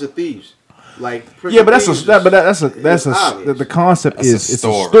like Prince of Thieves. Like, Prince Yeah, of but that's Thieves that's is obvious. the concept That's is a it's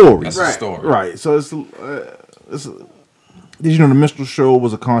story. a story, That's Right. a story. right? So it's Did you know the Minstrel Show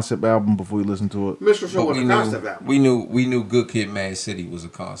was a concept album before you listened to it? Mr. Show But was a concept album. we knew Good Kid, Mad City was a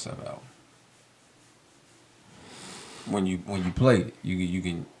concept album. When you played it, you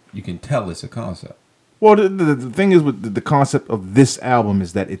can tell it's a concept. Well, the thing is with the concept of this album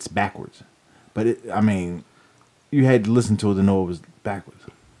is that it's backwards. But you had to listen to it to know it was backwards.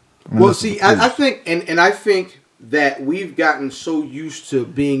 Well, see, I think, and I think that we've gotten so used to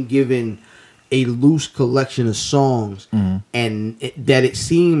being given a loose collection of songs, and that it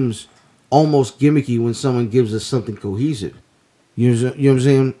seems almost gimmicky when someone gives us something cohesive. You know what I'm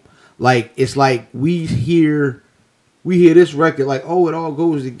saying? Like, it's like we hear this record like, oh, it all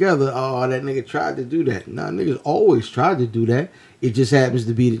goes together. Oh, that nigga tried to do that. Nah, niggas always tried to do that. It just happens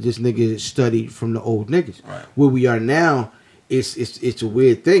to be that this nigga studied from the old niggas. Right. Where we are now, it's a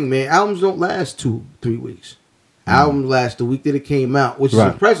weird thing, man. Albums don't last 2-3 weeks. Albums last the week that it came out, which is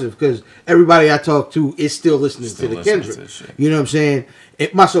impressive because everybody I talk to is still listening to the Kendrick. You know what I'm saying?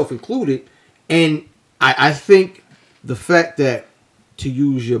 Myself included. And I think the fact that, to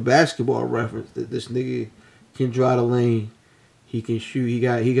use your basketball reference, that this nigga can draw the lane, he can shoot. He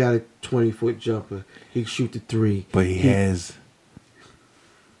got a 20-foot jumper. He can shoot the three. But he has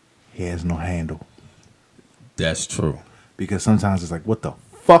no handle. That's true. Because sometimes it's like, what the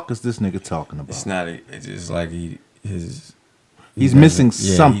fuck is this nigga talking about? It's not. It's just like he's missing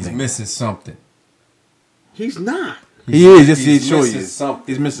something. He's missing something. He's not. He is. Yes, he's sure missing he is. something.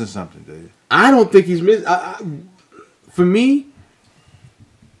 He's missing something, dude. I don't think he's missing. For me,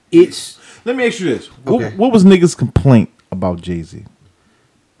 it's. Let me ask you this: Okay. what was niggas' complaint about Jay-Z?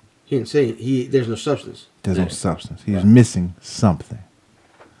 He didn't say it. There's no substance. There's no substance. He's missing something.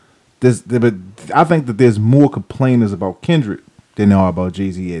 But I think that there's more complainers about Kendrick than there are about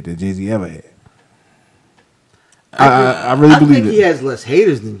Jay-Z than Jay-Z ever had. I really believe think it. he has less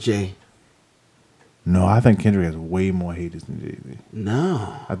haters than Jay. No, I think Kendrick has way more haters than Jay-Z.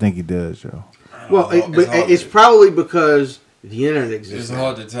 No. I think he does, yo. Well, it's probably because the internet exists. It's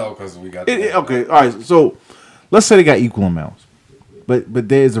hard to tell because we got. Okay, all right. So let's say they got equal amounts, but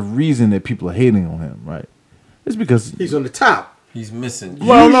there's a reason that people are hating on him, right? It's because he's on the top. He's missing.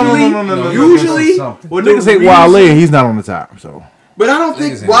 Well, no. Usually, Well, niggas hate Wale, and he's not on the top. So, but I don't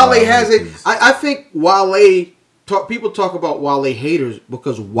think Wale has it. I think Wale. People talk about Wale haters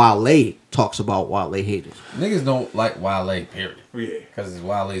because Wale talks about Wale haters. Niggas don't like Wale, period. Yeah. Because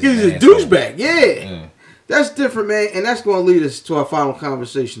Wale's He's a douchebag. Yeah. That's different, man. And that's going to lead us to our final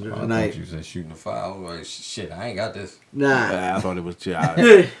conversation of tonight. I thought you said shooting a foul. Like, shit, I ain't got this. Nah. I thought it was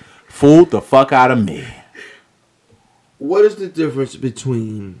fooled the fuck out of me. What is the difference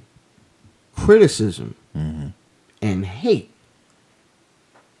between criticism and hate?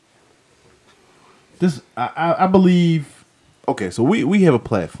 This I believe. Okay, so we have a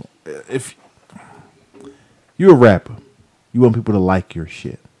platform. If you're a rapper, you want people to like your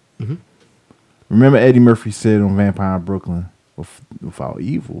shit. Remember Eddie Murphy said on Vampire in Brooklyn, without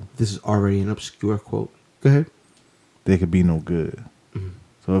evil, This is already an obscure quote. Go ahead. there could be no good.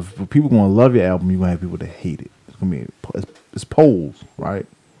 So if people want to love your album, you're going to have people that hate it. It's going to be it's polls, right?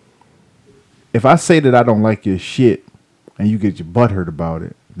 If I say that I don't like your shit and you get your butt hurt about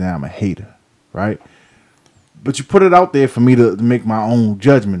it, then I'm a hater, right? But you put it out there for me to make my own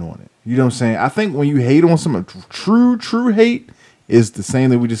judgment on it. You know what I'm saying? I think when you hate on someone, true hate is the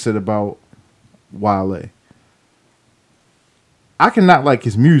same that we just said about Wale. I cannot like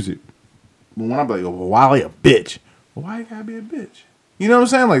his music. But when I'm like, oh, Wale a bitch. Well, why you gotta be a bitch? You know what I'm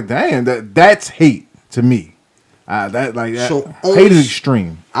saying? Like, damn, that's hate to me. So hate is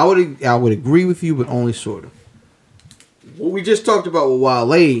extreme. I would agree with you, but only sort of. What we just talked about with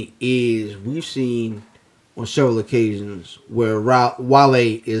Wale is we've seen on several occasions where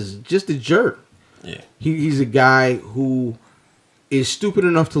Wale is just a jerk. Yeah. He's a guy who is stupid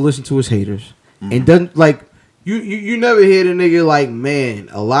enough to listen to his haters and doesn't like you never hear the nigga like, man,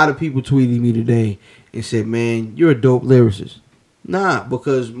 a lot of people tweeted me today and said, man, you're a dope lyricist. Nah,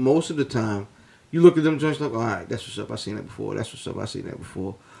 because most of the time you look at them joints like, all right, that's what's up, I seen that before. That's what's up, I seen that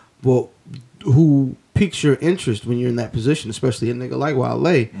before. But who piques your interest when you're in that position, especially a nigga like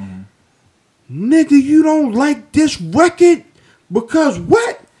Wale? Nigga, you don't like this record because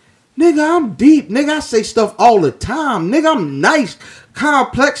what? Nigga, I'm deep. Nigga, I say stuff all the time. Nigga, I'm nice,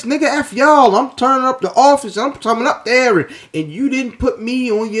 complex. Nigga, F y'all. I'm turning up the office. I'm coming up there and you didn't put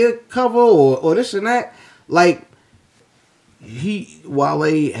me on your cover or this and that. Like,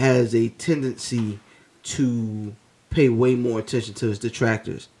 Wale has a tendency to pay way more attention to his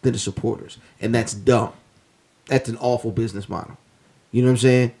detractors than his supporters. And that's dumb. That's an awful business model. You know what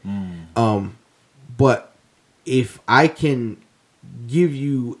I'm saying? But if I can give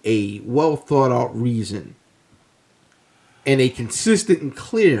you a well thought out reason and a consistent and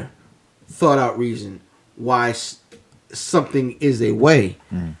clear, thought out reason why something is a way,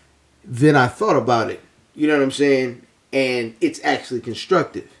 then I thought about it. You know what I'm saying? And it's actually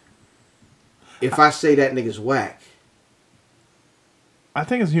constructive. If I say that nigga's whack, I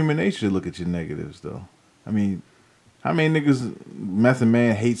think it's human nature to look at your negatives, though. I mean, how many niggas Method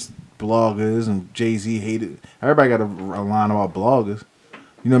Man hates bloggers and Jay-Z hated? Everybody got a line about bloggers.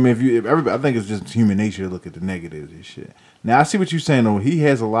 You know what I mean? If everybody, I think it's just human nature to look at the negatives and shit. Now I see what you're saying though. He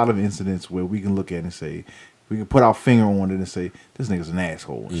has a lot of incidents where we can look at and say, we can put our finger on it and say, this nigga's an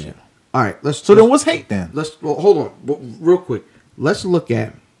asshole and shit. all right, Then what's hate then? hold on, real quick. Let's look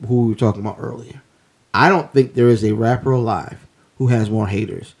at who we were talking about earlier. I don't think there is a rapper alive who has more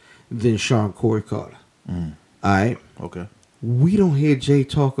haters than Sean Corey Carter. All right, Okay. we don't hear Jay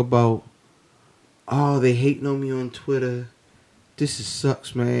talk about, oh, they hating on me on Twitter. This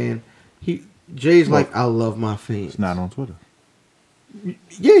sucks, man. Jay's like, I love my fans. It's not on Twitter.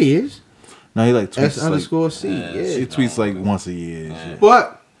 Yeah, he is. No, he like tweets S_C. He Yeah. tweets like once a year and shit.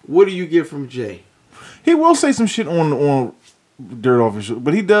 But what do you get from Jay? He will say some shit on Dirt Off his show,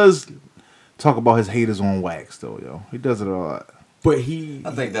 but he does talk about his haters on wax though, yo. He does it a lot. But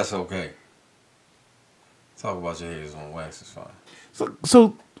I think that's okay. Talk about your haters on wax is fine.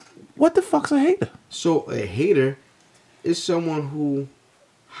 So what the fuck's a hater? So a hater is someone who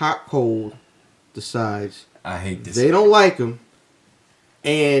hot cold decides I hate this. they don't like him,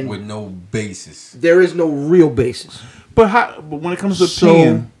 and with no basis. there is no real basis. But when it comes to So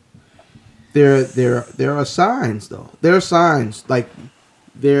opinion, there are signs though. There are signs like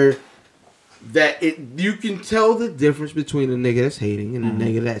that you can tell the difference between a nigga that's hating and a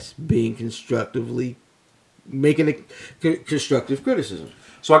nigga that's being constructively making a constructive criticism.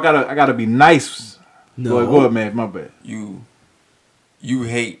 so I gotta be nice. No. Go ahead, man. My bad. You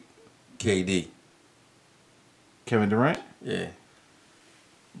hate KD. Kevin Durant, Yeah.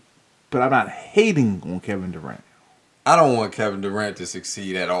 but I'm not hating on Kevin Durant. I don't want Kevin Durant to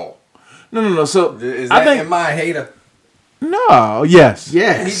succeed at all. No. So Is I that think am I a hater? no. Yes.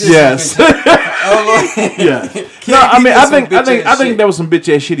 Yes. Yes. Oh, Lord. Yes. KD No, I mean, did I some think bitch-ass shit. there was some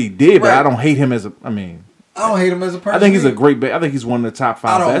bitch ass shit he did, but Right. I don't hate him as a. I mean, I don't hate him as a person. I think he's a either. great. I think he's one of the top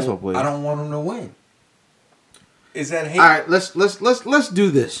 5 basketball players. I don't want him to win. Is that hate? All right, let's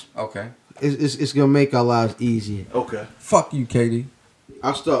do this. Okay. It's gonna make our lives easier. Okay. Fuck you, KD.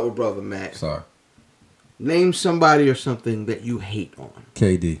 I'll start with brother Matt. Sorry. Name somebody or something that you hate on.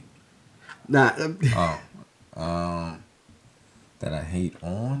 KD. Nah, That I hate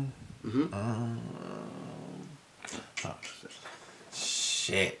on?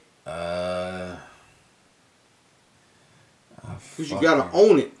 Shit. because you gotta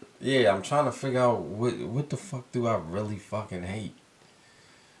own it. Yeah, I'm trying to figure out what the fuck do I really fucking hate.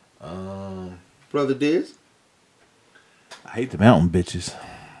 Brother Diz. I hate the mountain bitches.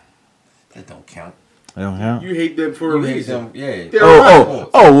 That don't count. I don't count. You hate them for a You hate reason. them, yeah. They're Well,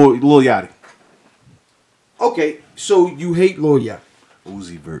 Lil Yachty. Okay, so you hate Lil Yachty.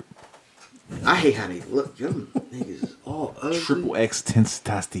 Uzi Vert. I hate how they look. Them niggas is all ugly. Triple X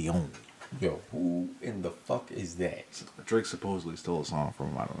testosterone. Yo, who in the fuck is that? Drake supposedly stole a song from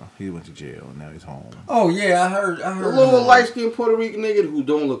him. I don't know. He went to jail and now he's home. Oh yeah, I heard. A little light skinned Puerto Rican nigga who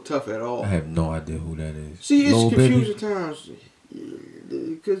don't look tough at all. I have no idea who that is. See, it's Lil confusing Baby? times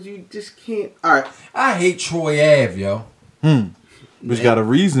because you just can't. All right, I hate Troy Ave, yo. But you got a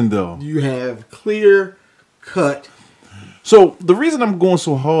reason though. you have clear cut. So the reason I'm going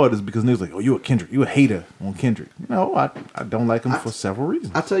so hard is because niggas like, oh, you a Kendrick, you a hater on Kendrick. No, I don't like him for several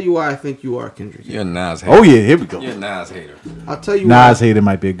reasons. I'll tell you why I think you are Kendrick. You're a Nas hater. Oh yeah, here we go. You're a Nas hater. I'll tell you Nas hater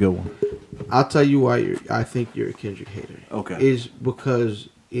might be a good one. I'll tell you why I think you're a Kendrick hater. Okay. Is because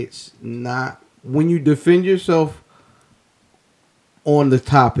it's not when you defend yourself on the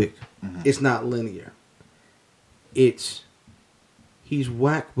topic, it's not linear. It's he's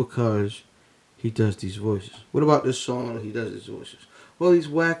whack because he does these voices. What about this song? He does these voices. Well, he's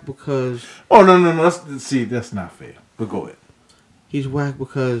whack because Oh no. That's not fair. But go ahead. he's whack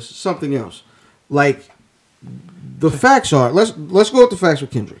because something else. Like the facts are. Let's go with the facts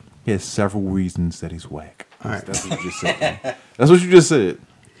with Kendrick. He has several reasons that he's whack. All right. That's what you just said. Man. That's what you just said.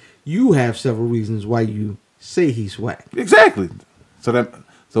 You have several reasons why you say he's whack. Exactly. So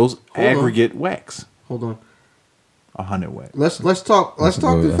those on. aggregate whacks. Hold on. 100 whack. Let's talk the That's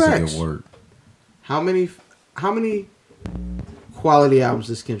facts. a good word. How many quality albums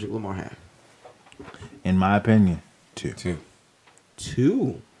does Kendrick Lamar have? In my opinion, 2.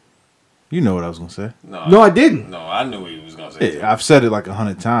 2. You know what I was gonna say. No, I didn't. No, I knew he was gonna say. Yeah, I've said it like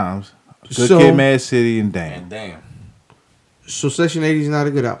 100 times. Good So- Kid, Mad City, and Damn. And damn. So Section 80 is not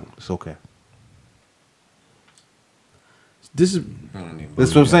a good album. It's okay. This is I don't even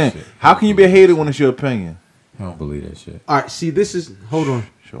That's what I'm believe saying. that shit. How can you be a hater when it's your opinion? I don't believe that shit. all right. See, this is hold on.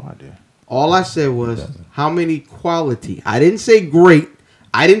 Sure, I did. All I said was how many quality. I didn't say great.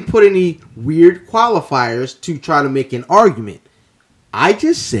 I didn't put any weird qualifiers to try to make an argument. I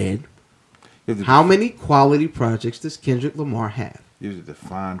just said how many quality projects does Kendrick Lamar have? You have to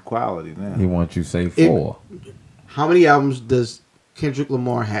define quality now. He wants you to say 4. How many albums does Kendrick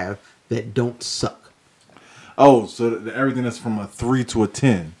Lamar have that don't suck? Oh, so everything that's from a 3 to a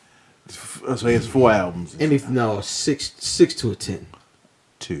 10. So he has 4 albums. And if no, six to a 10.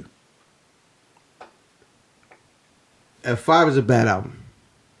 2. And 5 is a bad album.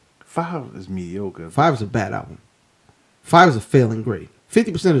 5 is mediocre. 5 is a bad album. 5 is a failing grade.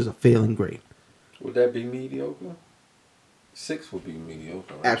 50% is a failing grade. Would that be mediocre? 6 would be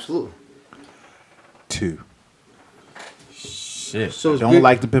mediocre. Right? Absolutely. 2. Shit. So it's Don't good.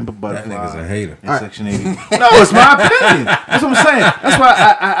 like the Pimp a That Butterfly. nigga's a hater. In Section 80. No, it's my opinion. That's what I'm saying. That's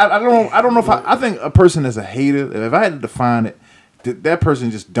why I don't know if I think a person is a hater. If I had to define it, that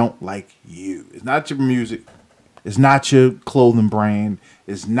person just don't like you. It's not your music. It's not your clothing brand.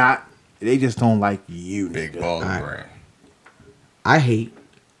 It's not. They just don't like you. Big Nigga. baller Alright. brand. I hate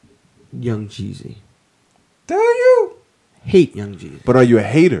Young Jeezy. Do you? Hate Young Jeezy. But are you a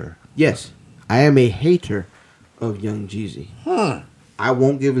hater? Yes, I am a hater of Young Jeezy. I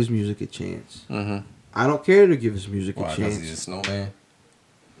won't give his music a chance. I don't care to give his music Why? a Because chance. he's a snowman.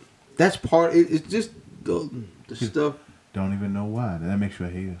 That's part. It's just the stuff. Don't even know why. That makes you a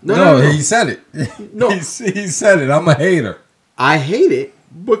hater. No. he said it. No. he said it. I'm a hater. I hate it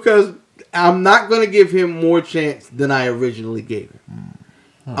because I'm not going to give him more chance than I originally gave him.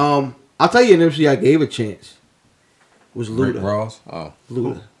 I'll tell you an MC I gave a chance was Rick Luda. Ross. Oh.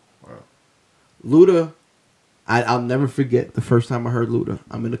 Luda. Luda. I'll never forget the first time I heard Luda.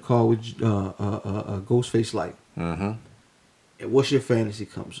 I'm in the car with Ghostface Light. Mm-hmm. And What's Your Fantasy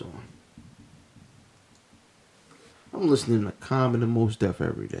comes on. I'm listening to Common and Mos Def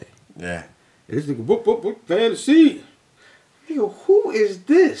every day. Yeah. And this nigga, whoop, fantasy. Yo, who is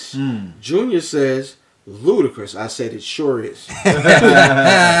this? Junior says, Ludacris. I said, it sure is.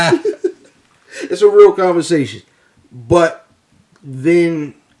 It's a real conversation. But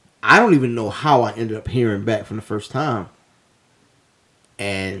then I don't even know how I ended up hearing back from the first time.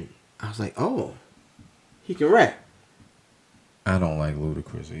 And I was like, oh, he can rap. I don't like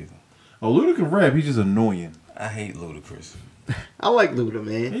Ludacris either. Oh, Luda can rap. He's just annoying. I hate Ludacris. I like Luda,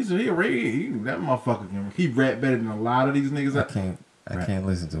 man. That motherfucker can. He rap better than a lot of these niggas. I can't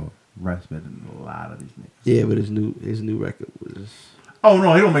listen to it. Raps better than a lot of these niggas. Yeah, but his new record was... Oh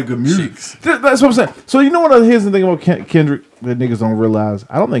no, he don't make good music. Cheeks. That's what I'm saying. So you know what? Here's the thing about Kendrick that niggas don't realize.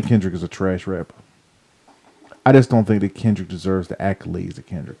 I don't think Kendrick is a trash rapper. I just don't think that Kendrick deserves the accolades that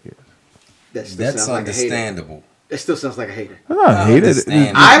Kendrick is. That's understandable. It still sounds like a hater. I'm not hated.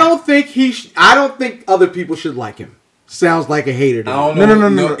 understand. I don't think I don't think other people should like him. Sounds like a hater. To me. I don't know.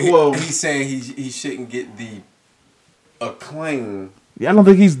 No. Well- He's saying he shouldn't get the acclaim. I don't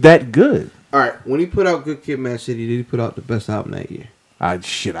think he's that good. All right, when he put out Good Kid, Mad City, did he put out the best album that year? I have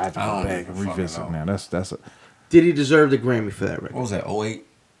to I go don't back even and revisit fucking now. know. That's a, Did he deserve the Grammy for that record? What was that? 08?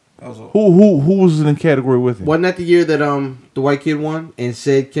 That was who was in the category with him? Wasn't that the year that the white kid won and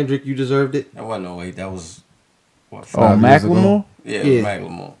said, Kendrick, you deserved it? That wasn't 08. That was what? Oh, 5 years ago? Macklemore. Yeah, it Yeah. was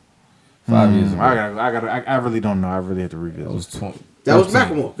Macklemore. 5 years ago. I really don't know. I really have to revisit. That was 20. That was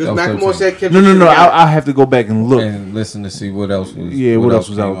 13. Macklemore. Because That was Macklemore 13. said Kendrick. No. should've got it. I have to go back and look. And listen to see what else was. Yeah, what else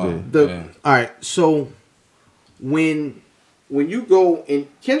was came out out. All right, so when you go and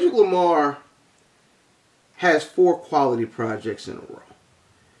Kendrick Lamar has 4 quality projects in a row.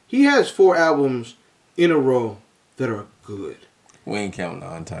 He has 4 albums in a row that are good. We ain't counting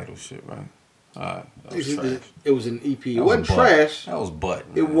the untitled shit, right? Alright, that was trash. It was an EP. It That wasn't butt. trash. That was butt.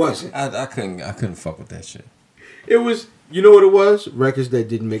 It man. wasn't. I couldn't fuck with that shit. It was, you know what it was? Records that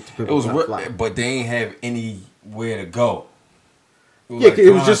didn't make the It people was, fly. but they ain't have anywhere to go. Yeah, like it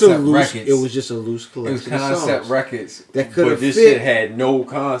was just a concept loose. records. It was just a loose It was collection of concept songs. records that could but have this fit. shit had no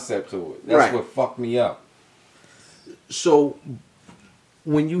concept to it. That's Right. what fucked me up. So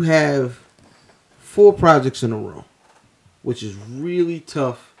when you have 4 projects in a row, which is really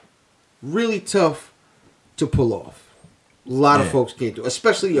tough to pull off. A lot of Yeah. folks can't do,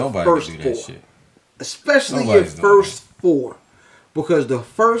 especially your Nobody first can do 4. that shit. Especially Nobody's your doing first 4, because the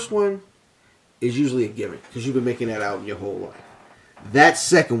first one is usually a gimmick because you've been making that album your whole life. That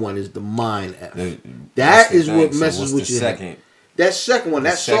second one is the mind F. That's That the is thing. what So messes what's with the your head. second? That second one, The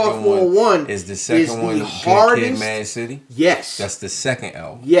that second sophomore one, is the second one. the Good Kid, hardest. Mad City. Yes, That's the second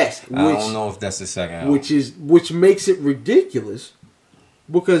album. yes. I don't know if that's the second album. Which makes it ridiculous,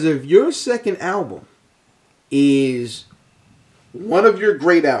 because if your second album is one of your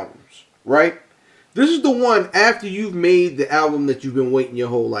great albums, right? This is the one after you've made the album that you've been waiting your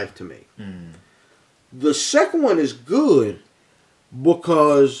whole life to make. The second one is good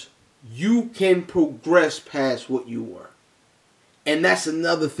because you can progress past what you were. And that's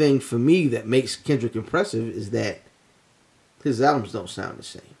another thing for me that makes Kendrick impressive is that his albums don't sound the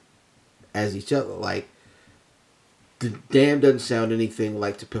same as each other. Like, The Damn doesn't sound anything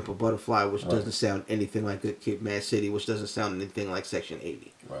like To Pimp a Butterfly, which doesn't sound anything like Good Kid, Mad City, which doesn't sound anything like Section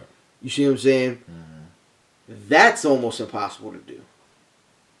 80. Right. You see what I'm saying? That's almost impossible to do.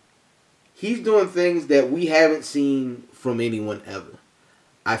 He's doing things that we haven't seen from anyone ever.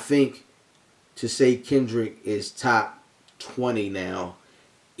 I think to say Kendrick is top 20 now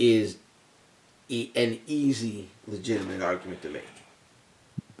is an easy, legitimate argument to make.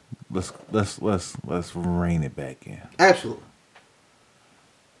 Let's rein it back in. Absolutely.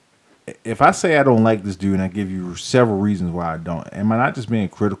 If I say I don't like this dude and I give you several reasons why I don't, am I not just being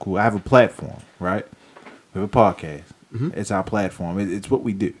critical? I have a platform, right? We have a podcast. It's our platform. It's what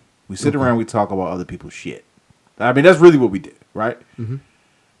we do. We sit around, we talk about other people's shit. I mean, that's really what we do, right?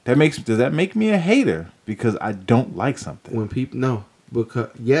 Does that make me a hater because I don't like something? When people no, because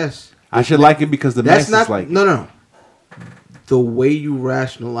yes, I should like it because the that's masses not like it. no. The way you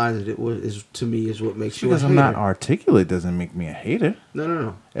rationalize it is to me is what makes you a Because hater. I'm not articulate doesn't make me a hater.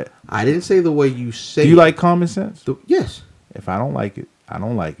 No. I didn't say the way you say. Do you like common sense? Yes. If I don't like it, I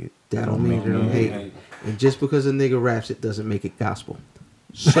don't like it. That don't mean you don't hate it. And just because a nigga raps it doesn't make it gospel.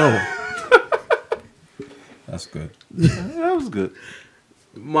 So That's good. That was good.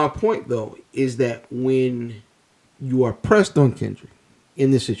 my point though is that when you are pressed on Kendrick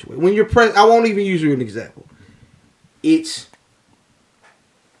in this situation, when you're pressed, I won't even use you as an example. It's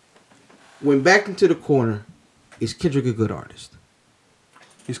when backed into the corner, is Kendrick a good artist?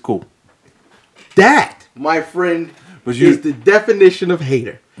 He's cool. That, my friend, But is the definition of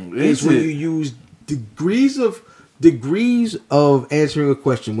hater. Is It's when it? you use degrees of answering a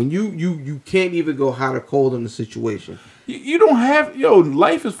question. When you can't even go hot or cold on the situation. You don't have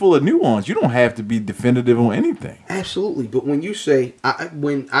life is full of nuance. You don't have to be definitive on anything. Absolutely, but when you say,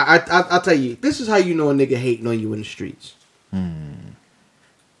 I'll tell you, this is how you know a nigga hating on you in the streets.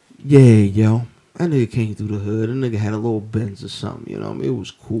 Yeah, yo, that nigga came through the hood. A nigga had a little Benz or something. You know, what I mean, it was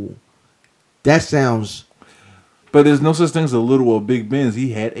cool. That sounds But there's no such thing as a little or big Benz.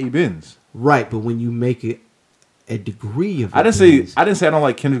 He had a Benz. right, but when you make it a degree of, I didn't say I don't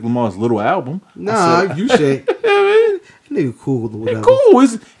like Kendrick Lamar's little album. Nah, you said nigga cool or whatever. Cool.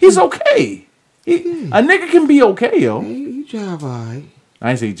 He's okay. A nigga can be okay, yo. He drive alright. I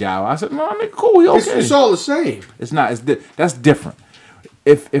didn't say Jao. I said no, nigga, cool. He okay. It's all the same. It's not. That's different.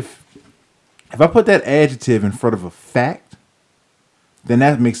 If I put that adjective in front of a fact, then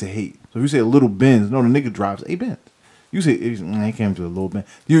that makes it hate. So if you say a little Benz, no, the nigga drives a Benz. You say he came to a little Benz.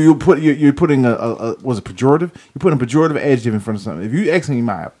 You're putting a was it pejorative? You're putting a pejorative adjective in front of something. If you ask me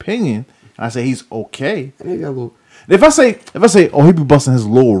my opinion, and I say he's okay. That nigga got a little. If I say, oh, he be busting his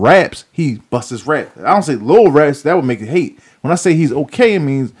little raps, he busts his rap. I don't say little raps, that would make it hate. When I say he's okay, it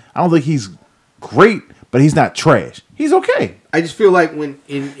means I don't think he's great, but he's not trash. He's okay. I just feel like when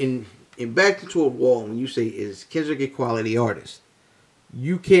in Back into a Wall, when you say is Kendrick a quality artist,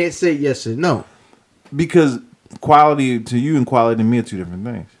 you can't say yes or no. Because quality to you and quality to me are two different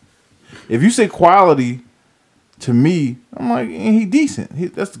things. If you say quality to me, I'm like, he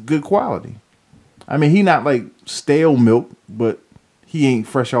decent. That's good quality. I mean, he not like stale milk, but he ain't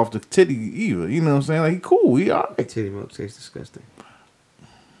fresh off the titty either. You know what I'm saying? Like, he cool. He all right. Titty milk tastes disgusting.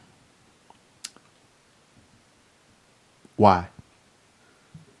 Why?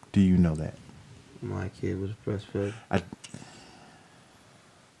 Do you know that? My kid was breastfed.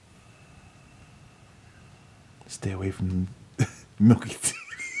 Stay away from milky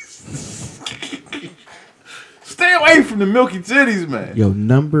titties. Stay away from the milky titties, man. Yo,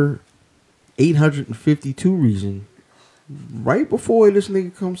 number 852 reason. Right before this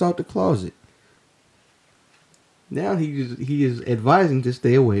nigga comes out the closet. Now he is advising to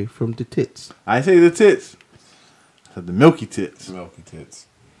stay away from the tits. I say the tits. I said the milky tits. Milky tits.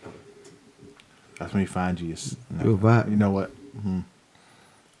 That's when you find you. Your vibe. You know what?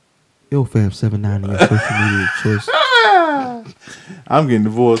 Yo, fam, 79 your social media choice. I'm getting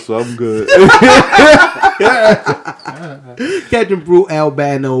divorced, so I'm good. Captain Brew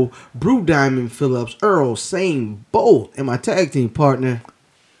Albano, Brew Diamond Phillips, Earl, Same, both, and my tag team partner.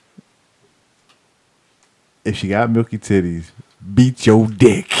 If she got milky titties, beat your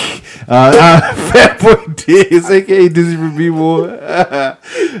dick. Fat Boy Diz, aka Dizzy from B-More.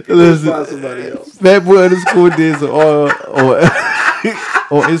 Listen, Somebody else. Fat Boy _ Diz or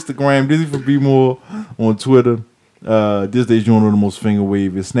Instagram, Dizzy from B-More on Twitter. This day's joint the most finger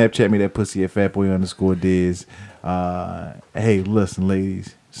waving. Snapchat me that pussy at fatboy_Diz. Hey, listen,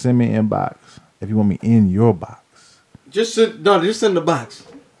 ladies, send me an inbox if you want me in your box. Just send the box.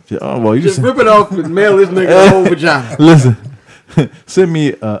 Oh well, you Just rip it off and mail this nigga the whole vagina. Listen, send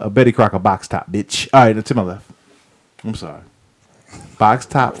me a Betty Crocker box top, bitch. All right, to my left. I'm sorry. Box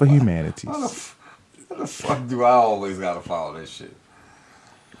top for humanities. What the fuck do I always gotta follow this shit?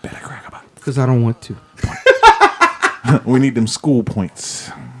 Betty Crocker box. Because I don't want to. We need them school points.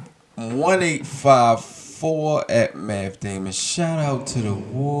 1854 at Math Damon. Shout out to the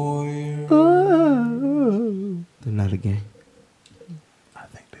Warriors. They're not a gang. I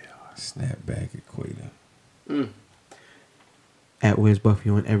think they are. Snapback Equator. At Where's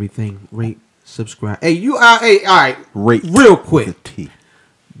Buffy on everything. Rate, subscribe. Hey, all right. Rate real quick. the T.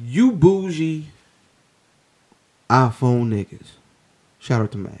 You bougie iPhone niggas. Shout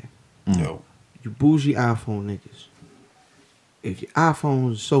out to Mav. Yo. You bougie iPhone niggas. If your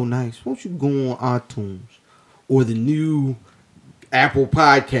iPhone is so nice, won't you go on iTunes or the new Apple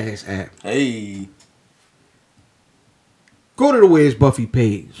Podcast app? Hey. Go to the Where's Buffy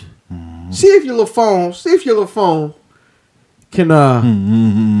page. See if your little phone can see if your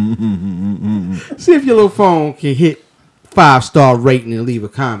little phone can hit 5-star rating and leave a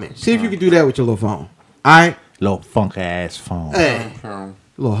comment. See if you can do that with your little phone. Alright? Little funk ass phone. Hey.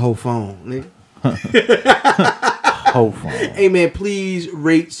 Little whole phone, nigga. Whole phone. Hey man, please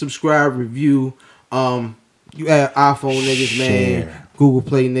rate, subscribe, review. You have iPhone niggas, man. Share. Google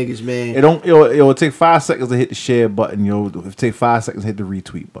Play niggas, man. It'll take 5 seconds to hit the share button, yo. It'll take 5 seconds to hit the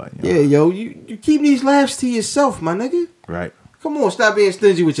retweet button, yo. Yeah, yo, you keep these laughs to yourself, my nigga. Right. Come on, stop being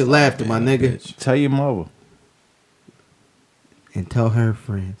stingy with your laughter, my nigga. Tell your mother. And tell her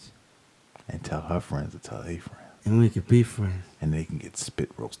friends. And tell her friends to tell their friends. And we can be friends. And they can get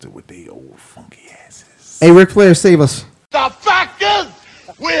spit roasted with their old funky asses. Hey, Ric Flair, save us. The fact is,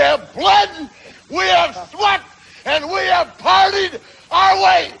 we have bled, we have sweat, and we have partied our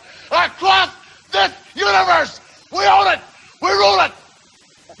way across this universe. We own it. We rule it.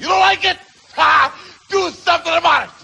 You don't like it? Ha! Do something about it.